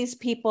loving these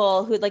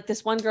people who like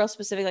this one girl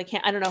specifically,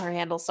 I don't know her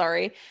handle,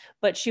 sorry.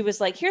 But she was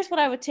like, here's what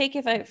I would take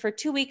for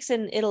 2 weeks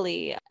in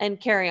Italy and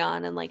carry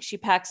on. And like, she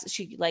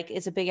like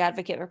is a big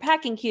advocate for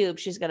packing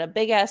cubes. She's got a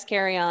big ass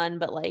carry on,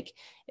 but like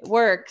it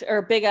worked,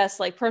 or big ass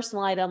like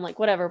personal item, like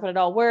whatever, but it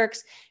all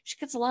works. She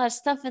gets a lot of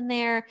stuff in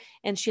there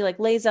and she like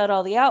lays out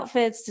all the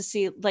outfits to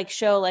see, like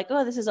show like,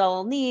 oh, this is all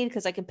I'll need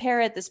because I can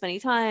pair it this many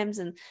times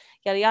and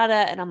yada, yada.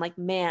 And I'm like,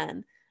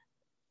 man,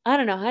 I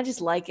don't know. I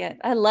just like it.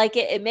 I like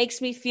it. It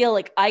makes me feel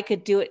like I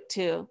could do it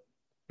too.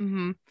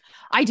 Mm-hmm.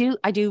 I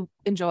do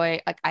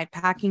enjoy like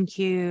packing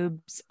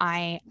cubes.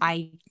 I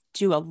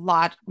do a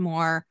lot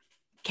more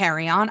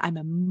carry on. I'm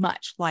a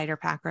much lighter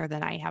packer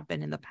than I have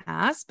been in the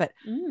past, but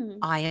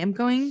I am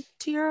going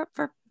to Europe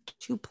for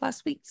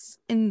 2+ weeks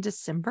in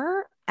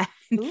December.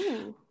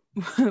 Ooh.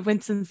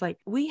 Winston's like,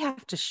 we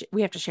have to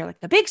share like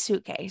the big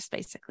suitcase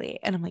basically.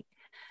 And I'm like,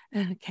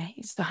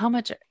 okay, so how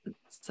much?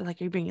 So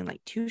like, are you bringing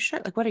like 2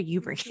 shirts? Like, what are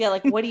you bringing? Yeah,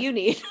 like, what do you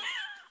need?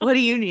 What do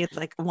you need? It's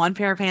like 1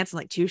 pair of pants and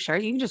like 2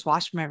 shirts. You can just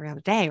wash them every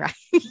other day, right?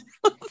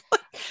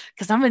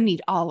 Because I'm gonna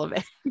need all of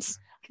it.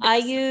 I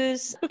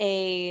use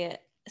a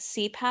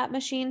CPAP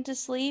machine to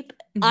sleep.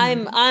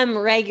 Mhm.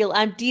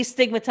 I'm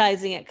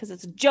destigmatizing it because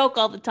it's a joke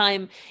all the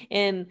time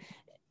in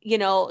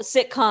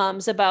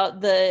sitcoms about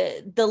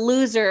the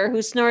loser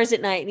who snores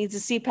at night needs a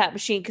CPAP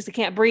machine because he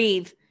can't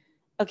breathe.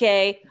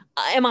 Okay,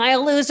 am I a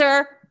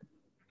loser?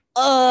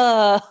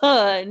 No,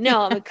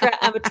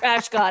 I'm a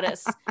trash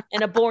goddess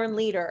and a born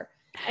leader.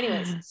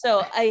 Anyways,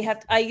 so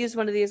I use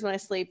one of these when I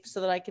sleep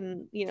so that I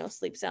can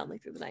sleep soundly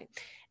through the night.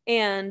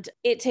 And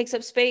it takes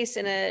up space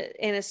in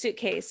a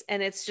suitcase,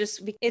 and it's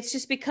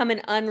just become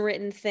an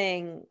unwritten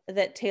thing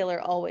that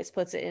Taylor always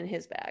puts it in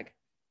his bag,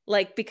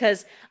 like,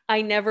 because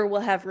I never will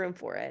have room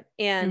for it,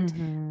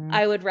 and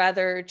I would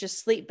rather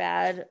just sleep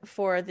bad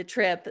for the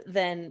trip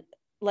than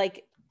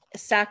like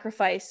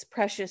sacrifice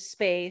precious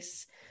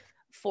space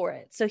for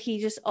it. So he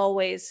just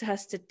always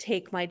has to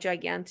take my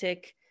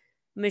gigantic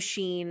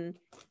machine,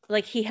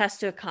 like he has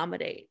to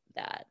accommodate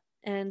that,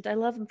 and I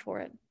love him for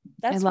it.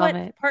 That's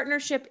what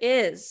partnership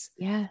is.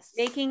 Yes.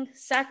 Making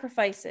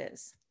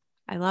sacrifices.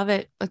 I love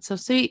it. That's so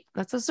sweet.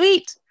 That's so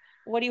sweet.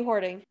 What are you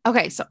hoarding?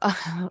 Okay, so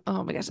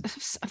oh my gosh,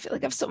 I feel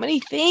like I have so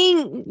many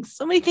things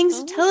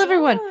to tell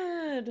everyone.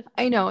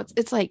 I know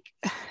it's like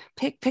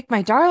pick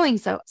my darling.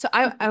 So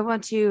I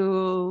want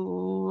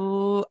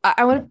to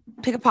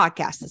pick a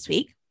podcast this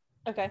week.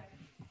 Okay.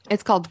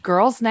 It's called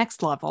Girls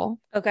Next Level.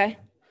 Okay.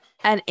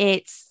 And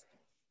it's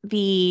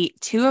the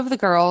 2 of the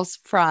girls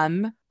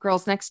from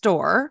Girls Next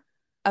Door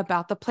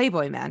about the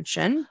Playboy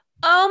Mansion.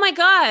 Oh my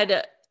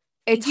God.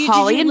 It's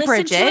Holly and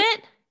Bridget.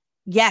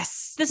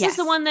 Yes. This is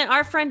the one that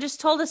our friend just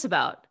told us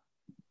about.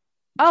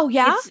 Oh,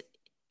 yeah?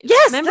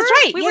 Yes, remember? That's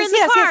right. We were in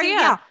the car.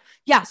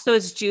 Yeah. So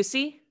it's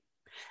juicy?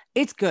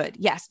 It's good.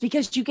 Yes,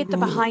 because you get the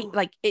behind,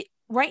 like it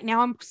right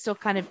now I'm still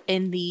kind of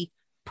in the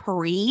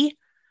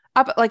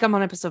like I'm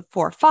on episode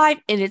 4 or 5,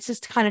 and it's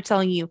just kind of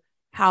telling you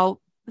how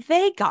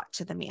they got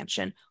to the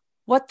mansion,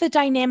 what the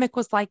dynamic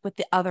was like with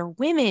the other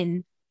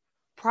women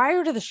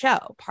prior to the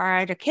show,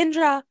 prior to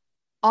Kendra,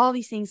 all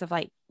these things of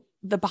like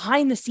the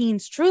behind the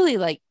scenes, truly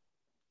like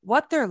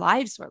what their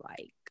lives were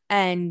like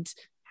and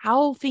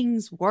how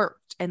things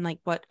worked and like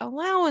what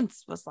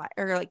allowance was like,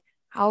 or like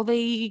how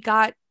they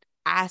got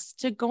asked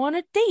to go on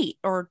a date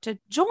or to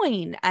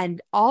join,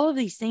 and all of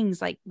these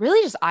things, like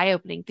really just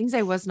eye-opening things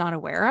I was not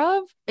aware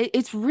of.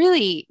 It's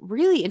really,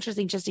 really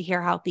interesting just to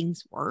hear how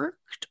things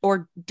worked,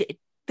 or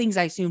things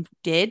I assumed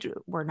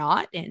were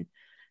not. And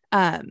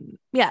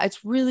yeah,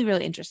 it's really,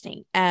 really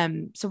interesting.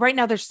 So right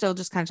now they're still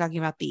just kind of talking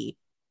about the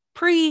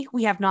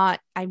I've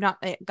not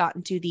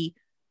gotten to the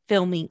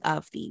filming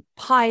of the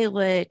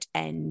pilot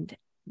and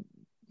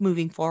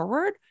moving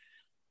forward,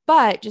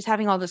 but just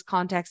having all this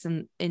context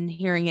and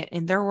hearing it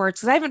in their words,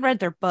 because I haven't read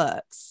their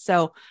books.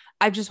 So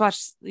I've just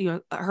watched,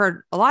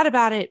 heard a lot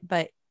about it,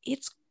 but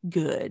it's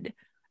good.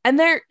 And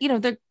they're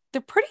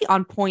pretty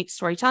on point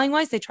storytelling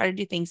wise. They try to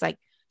do things like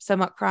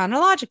somewhat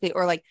chronologically,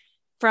 or like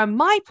from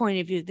my point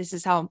of view, this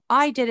is how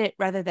I did it,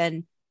 rather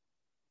than,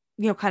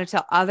 kind of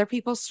tell other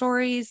people's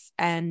stories.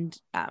 And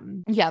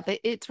yeah,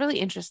 it's really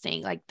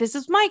interesting. Like, this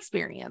is my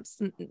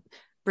experience.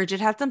 Bridget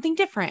had something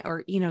different,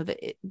 or,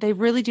 they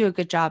really do a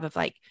good job of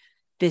like,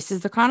 this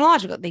is the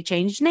chronological. They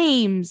change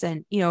names,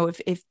 and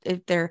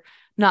if they're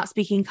not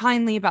speaking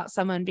kindly about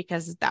someone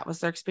because that was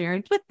their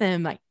experience with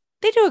them, like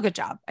they do a good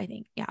job, I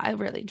think. Yeah, I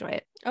really enjoy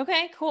it.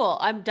 Okay, cool.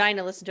 I'm dying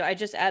to listen to it. I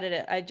just added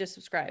it. I just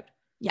subscribed.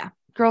 Yeah,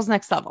 Girls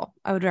Next Level,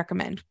 I would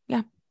recommend.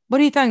 Yeah.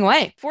 What are you throwing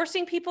away?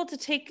 Forcing people to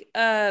take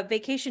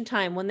vacation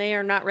time when they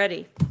are not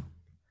ready.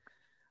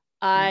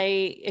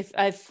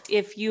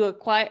 If you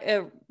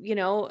acquire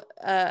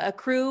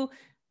accrue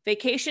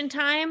vacation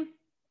time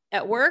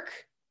at work,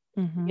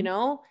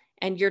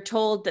 and you're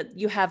told that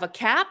you have a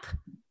cap,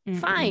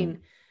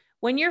 fine.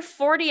 When you're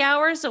 40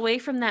 hours away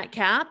from that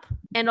cap,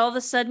 and all of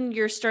a sudden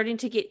you're starting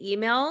to get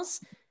emails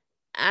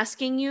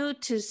asking you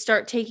to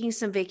start taking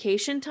some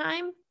vacation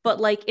time, but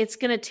like it's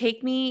going to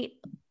take me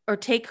or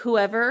take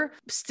whoever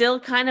still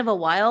kind of a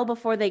while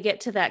before they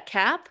get to that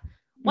cap.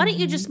 Why don't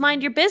you just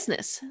mind your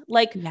business?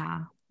 Like,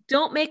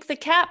 don't make the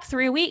cap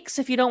 3 weeks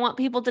if you don't want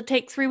people to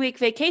take 3-week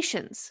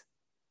vacations.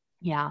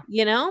 Yeah.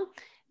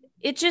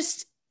 It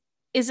just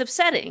is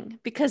upsetting,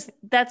 because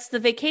that's the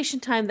vacation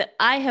time that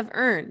I have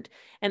earned,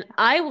 and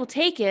I will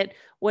take it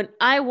when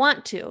I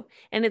want to.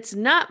 And it's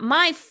not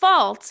my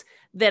fault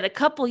that a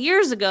couple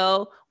years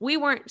ago we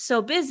weren't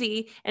so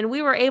busy and we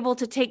were able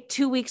to take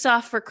 2 weeks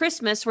off for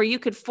Christmas, where you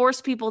could force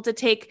people to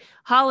take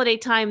holiday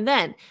time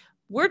then.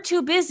 We're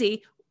too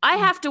busy. I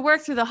have to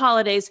work through the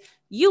holidays.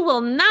 You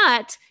will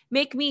not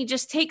make me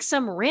just take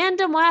some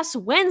random last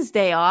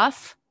Wednesday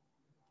off.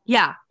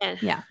 Yeah.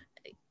 Yeah.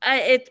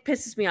 It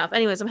pisses me off.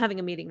 Anyways, I'm having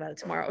a meeting about it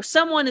tomorrow.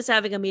 Someone is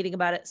having a meeting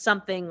about it,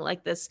 something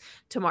like this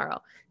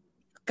tomorrow.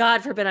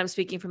 God forbid I'm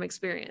speaking from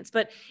experience,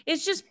 but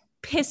it's just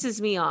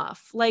pisses me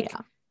off. Like,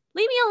 Yeah.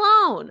 leave me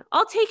alone.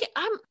 I'll take it.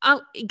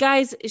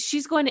 Guys,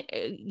 she's going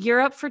to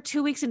Europe for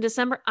 2 weeks in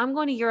December. I'm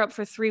going to Europe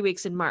for 3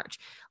 weeks in March.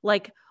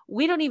 Like,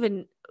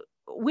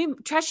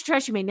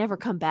 Trashy may never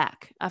come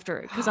back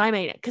after, because I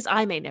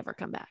may never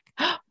come back.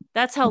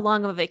 That's how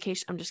long of a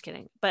vacation. I'm just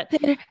kidding. But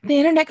the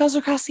internet goes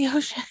across the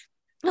ocean.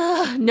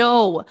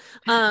 No.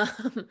 But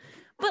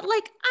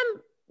like,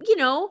 I'm,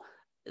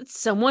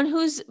 someone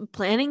who's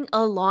planning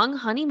a long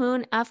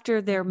honeymoon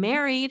after they're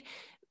married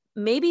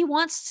maybe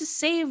wants to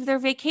save their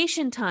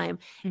vacation time.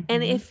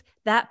 And if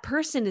that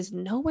person is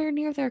nowhere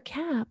near their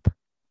cap,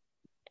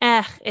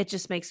 it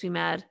just makes me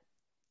mad.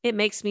 It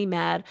makes me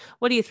mad.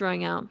 What are you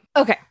throwing out?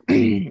 Okay.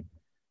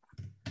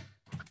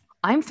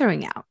 I'm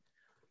throwing out.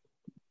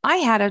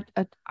 I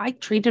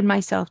treated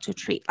myself to a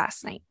treat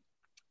last night.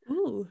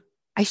 Ooh.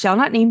 I shall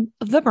not name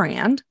the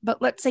brand,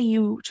 but let's say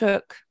you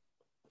took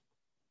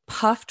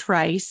puffed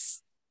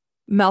rice,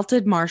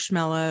 melted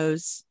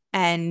marshmallows,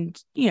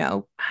 and,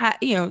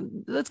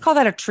 let's call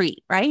that a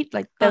treat, right?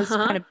 Like those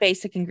kind of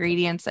basic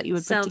ingredients that you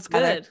would put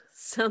together. Good.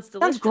 Sounds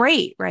delicious. Sounds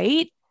great,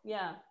 right?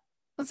 Yeah.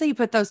 Let's say you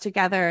put those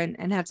together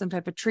and have some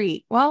type of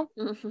treat. Well,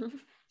 I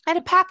had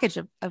a package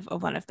of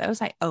one of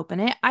those. I open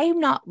it. I'm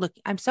not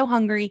looking. I'm so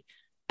hungry.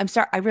 I'm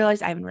sorry. I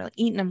realized I haven't really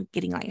eaten. I'm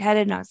getting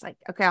lightheaded. And I was like,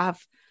 okay, I'll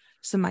have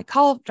some of my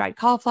dried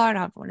cauliflower, and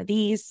I'll have one of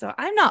these. So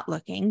I'm not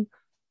looking.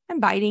 I'm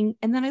biting.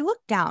 And then I look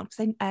down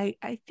because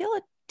I feel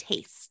a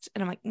taste.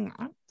 And I'm like, it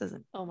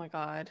doesn't. Oh my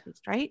God.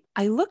 Taste right.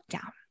 I look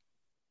down.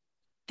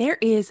 There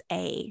is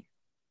a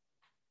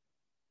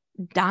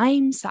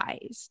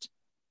dime-sized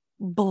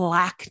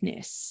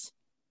blackness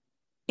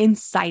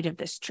inside of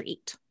this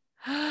treat.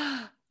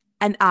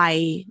 And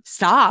I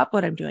stop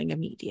what I'm doing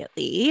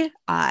immediately.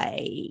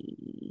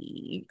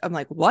 I'm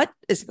like, what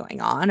is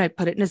going on? I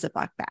put it in a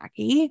Ziploc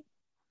baggie.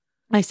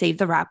 I save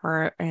the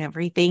wrapper and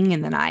everything.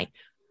 And then I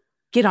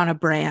get on a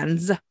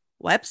brand's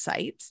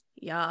website.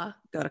 Yeah.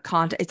 Go to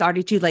contact. It's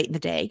already too late in the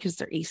day because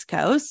they're East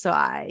Coast. So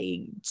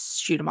I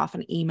shoot them off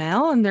an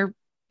email and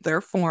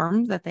their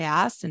form that they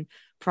asked and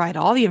provide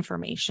all the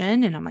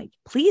information. And I'm like,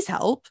 please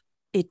help.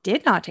 It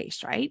did not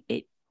taste right.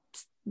 It's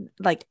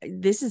like,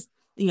 this is,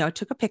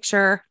 took a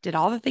picture, did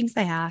all the things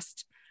they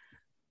asked.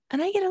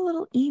 And I get a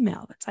little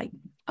email that's like,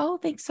 oh,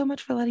 thanks so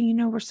much for letting you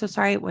know. We're so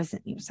sorry it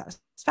wasn't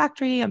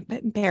satisfactory. I'm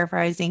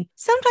paraphrasing.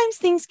 Sometimes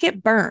things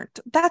get burnt.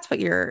 That's what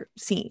you're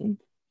seeing.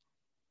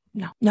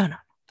 No.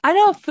 I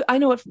know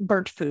what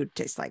burnt food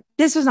tastes like.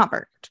 This was not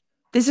burnt.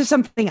 This is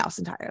something else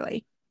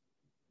entirely.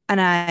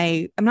 And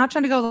I'm not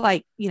trying to go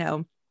like,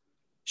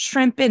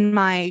 shrimp in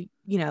my,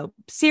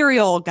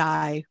 cereal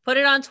guy. Put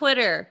it on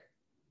Twitter.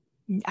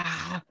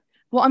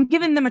 Well, I'm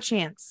giving them a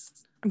chance.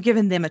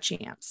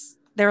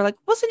 They were like,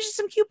 we'll send you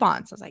some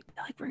coupons. I was like,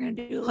 we're going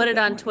to do. Put it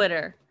on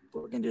Twitter.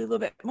 We're going to do a little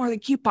bit more than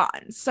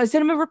coupons. So I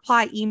sent them a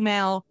reply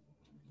email.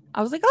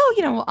 I was like,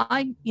 oh,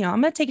 I'm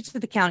going to take it to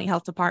the county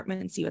health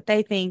department and see what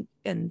they think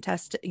and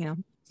test it,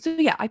 So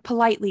yeah, I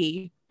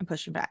politely am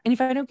pushing back. And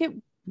if I don't get,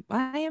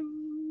 I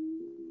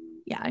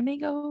may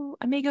go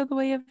the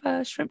way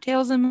of shrimp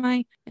tails in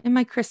my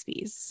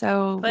Crispies.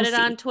 So put it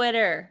on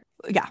Twitter.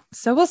 Yeah.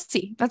 So we'll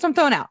see. That's what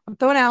I'm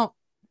throwing out.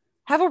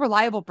 Have a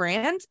reliable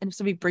brand. And if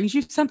somebody brings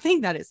you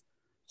something that is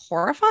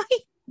horrifying,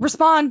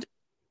 respond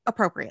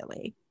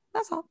appropriately.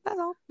 That's all.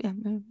 Yeah.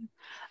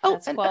 Oh,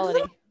 that's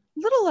quality.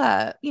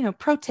 Little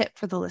pro tip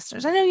for the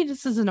listeners. I know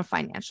this isn't a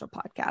financial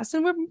podcast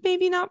and we're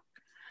maybe not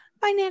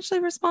financially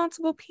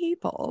responsible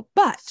people,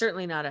 but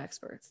certainly not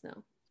experts.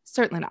 No,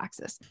 certainly not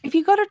access. If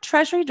you go to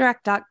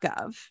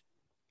treasurydirect.gov,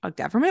 a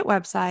government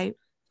website,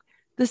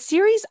 the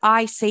Series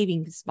I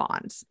savings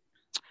bonds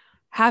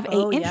have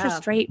an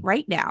interest rate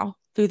right now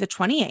through the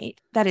 28th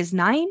that is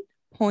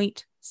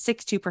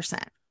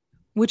 9.62%,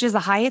 which is the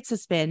highest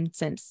it's been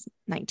since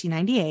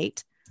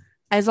 1998.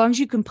 As long as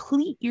you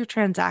complete your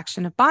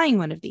transaction of buying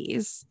one of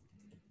these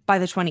by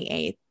the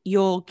 28th,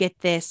 you'll get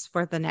this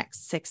for the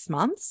next 6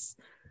 months.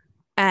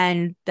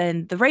 And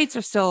then the rates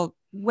are still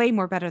way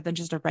more better than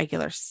just a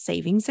regular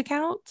savings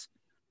account.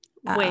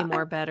 Way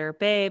more better,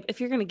 babe. If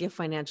you're going to give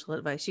financial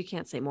advice, you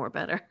can't say more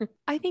better.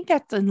 I think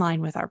that's in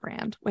line with our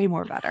brand. Way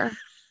more better.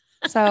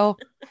 So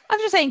I'm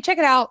just saying, check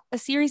it out. A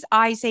Series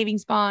I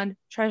savings bond,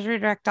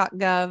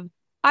 treasurydirect.gov.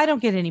 I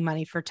don't get any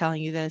money for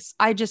telling you this.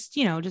 I just,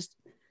 just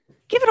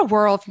give it a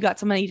whirl if you got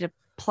some money to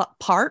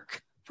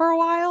park for a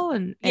while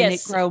and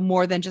it grow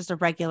more than just a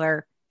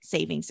regular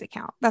savings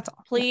account. That's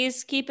all.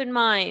 Please keep in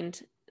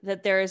mind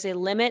that there is a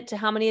limit to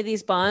how many of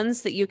these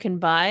bonds that you can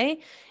buy.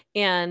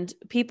 And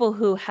people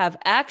who have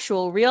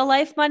actual real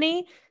life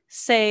money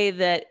say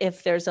that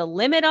if there's a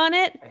limit on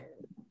it,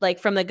 like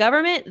from the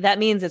government, that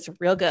means it's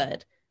real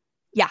good.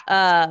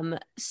 Yeah.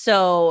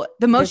 So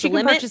the most you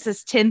can purchase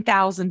is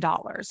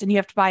 $10,000 and you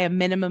have to buy a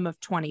minimum of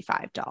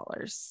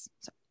 $25.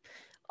 So.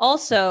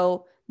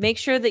 Also, make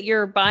sure that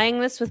you're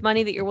buying this with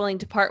money that you're willing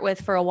to part with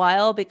for a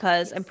while,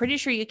 because I'm pretty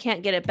sure you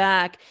can't get it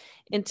back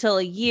until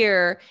a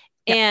year.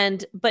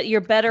 But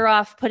you're better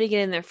off putting it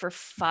in there for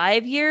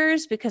 5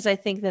 years, because I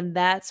think then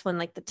that's when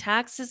like the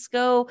taxes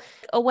go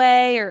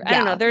away, or I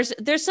don't know.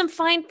 There's some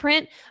fine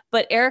print,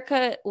 but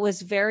Erica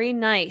was very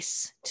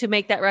nice to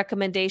make that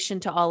recommendation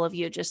to all of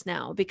you just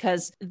now,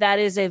 because that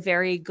is a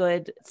very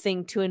good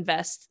thing to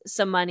invest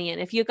some money in.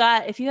 If you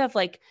have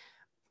like,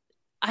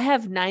 I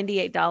have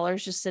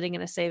 $98 just sitting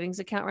in a savings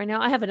account right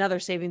now. I have another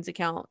savings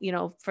account,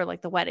 for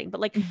like the wedding, but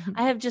like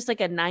I have just like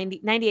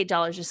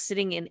 $98 just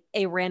sitting in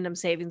a random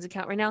savings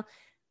account right now.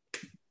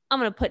 I'm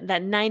going to put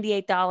that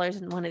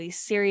 $98 in one of these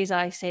Series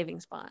I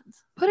savings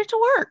bonds. Put it to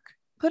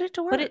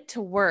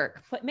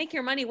work. Make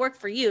your money work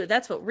for you.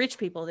 That's what rich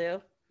people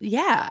do.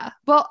 Yeah.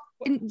 Well,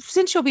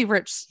 since you'll be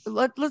rich,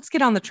 let's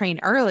get on the train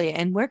early.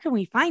 And where can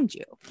we find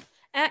you?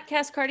 At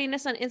Cass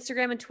Cardiness on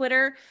Instagram and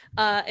Twitter.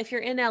 If you're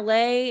in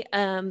LA,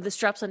 this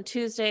drops on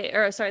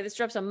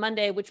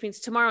Monday, which means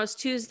tomorrow's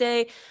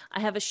Tuesday. I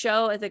have a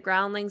show at the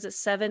Groundlings at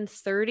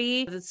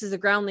 7:30. This is the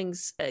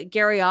Groundlings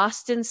Gary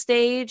Austin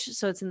stage.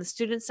 So it's in the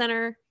Student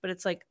Center, but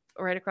it's like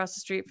right across the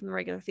street from the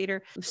regular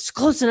theater. It's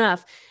close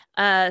enough.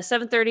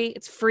 7:30.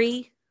 It's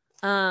free.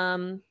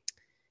 Also,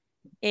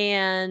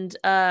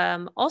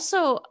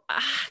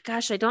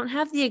 gosh, I don't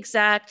have the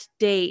exact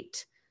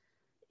date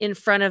in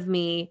front of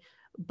me.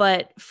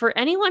 But for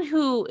anyone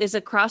who is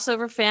a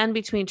crossover fan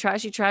between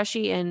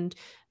Trashy and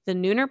the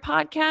Nooner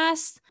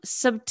podcast,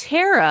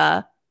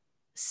 Subterra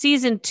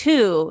season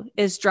 2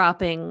 is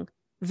dropping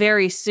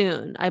very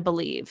soon, I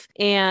believe.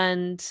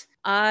 And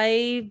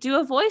I do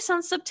a voice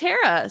on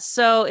Subterra.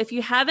 So if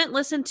you haven't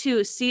listened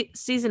to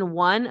season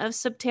 1 of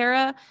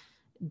Subterra,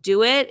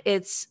 do it.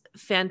 It's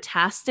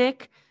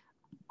fantastic.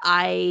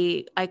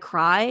 I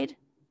cried,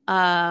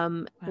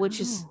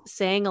 which is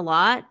saying a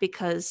lot,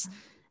 because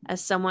as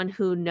someone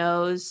who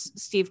knows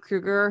Steve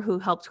Kruger, who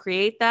helped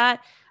create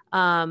that,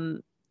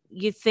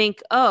 you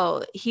think,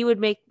 oh, he would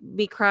make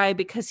me cry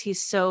because he's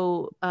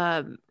so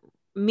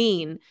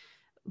mean,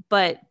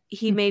 but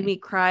he made me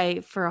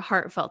cry for a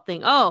heartfelt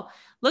thing. Oh,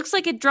 looks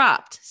like it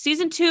dropped.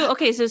 Season 2.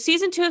 Okay, so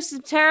season 2 of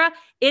Subterra,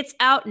 it's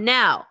out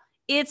now.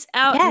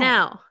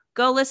 Now.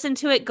 Go listen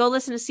to it. Go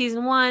listen to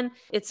season 1.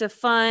 It's a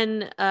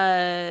fun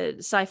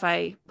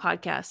sci-fi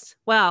podcast.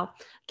 Wow.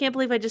 Can't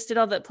believe I just did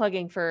all that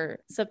plugging for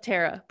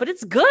Subterra, but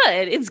it's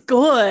good. It's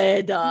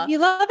good. You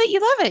love it.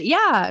 You love it.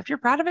 Yeah. If you're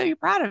proud of it, you're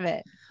proud of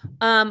it.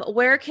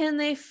 Where can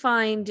they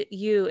find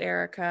you,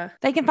 Erica?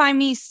 They can find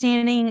me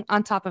standing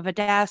on top of a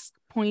desk,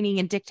 pointing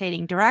and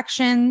dictating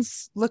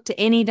directions. Look to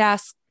any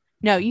desk.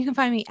 No, you can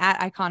find me at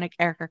Iconic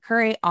Erica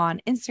Curry on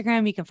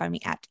Instagram. You can find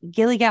me at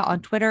Gilligat on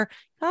Twitter. You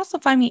can also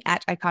find me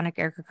at Iconic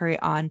Erica Curry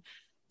on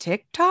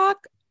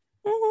TikTok.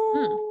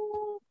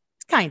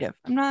 Kind of.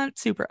 I'm not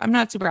super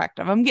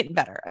active. I'm getting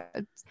better.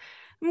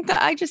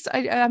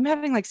 I'm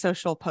having like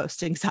social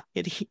post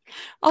anxiety.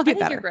 I'll get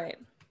better. You're great.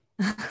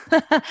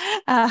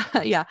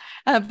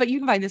 But you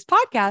can find this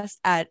podcast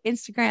at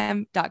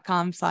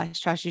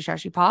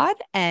Instagram.com/trashytrashypod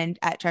and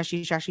at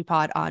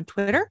trashytrashypod on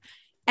Twitter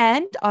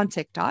and on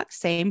TikTok,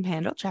 same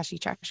handle,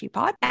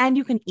 trashytrashypod. And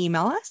you can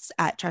email us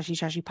at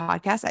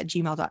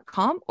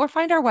trashytrashypodcast@gmail.com or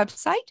find our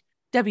website,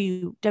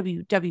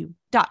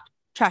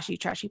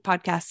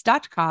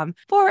 www.trashytrashypodcast.com,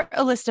 for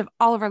a list of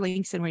all of our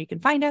links and where you can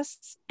find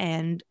us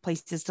and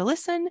places to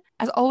listen.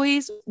 As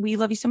always, we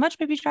love you so much,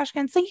 baby trash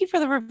cans. Thank you for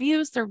the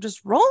reviews. They're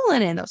just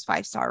rolling in, those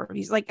 5-star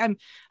reviews. Like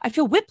I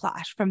feel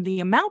whiplash from the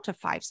amount of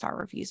 5-star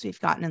reviews we've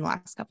gotten in the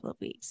last couple of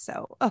weeks.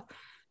 So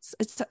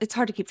it's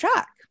hard to keep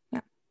track.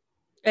 Yeah.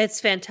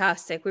 It's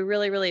fantastic. We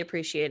really, really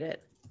appreciate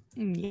it.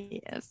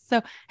 Yes.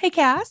 So, hey,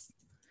 Cass.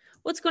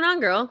 What's going on,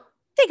 girl?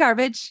 Stay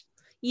garbage.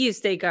 You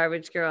stay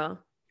garbage, girl.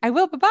 I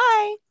will.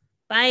 Bye-bye.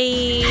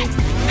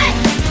 Bye.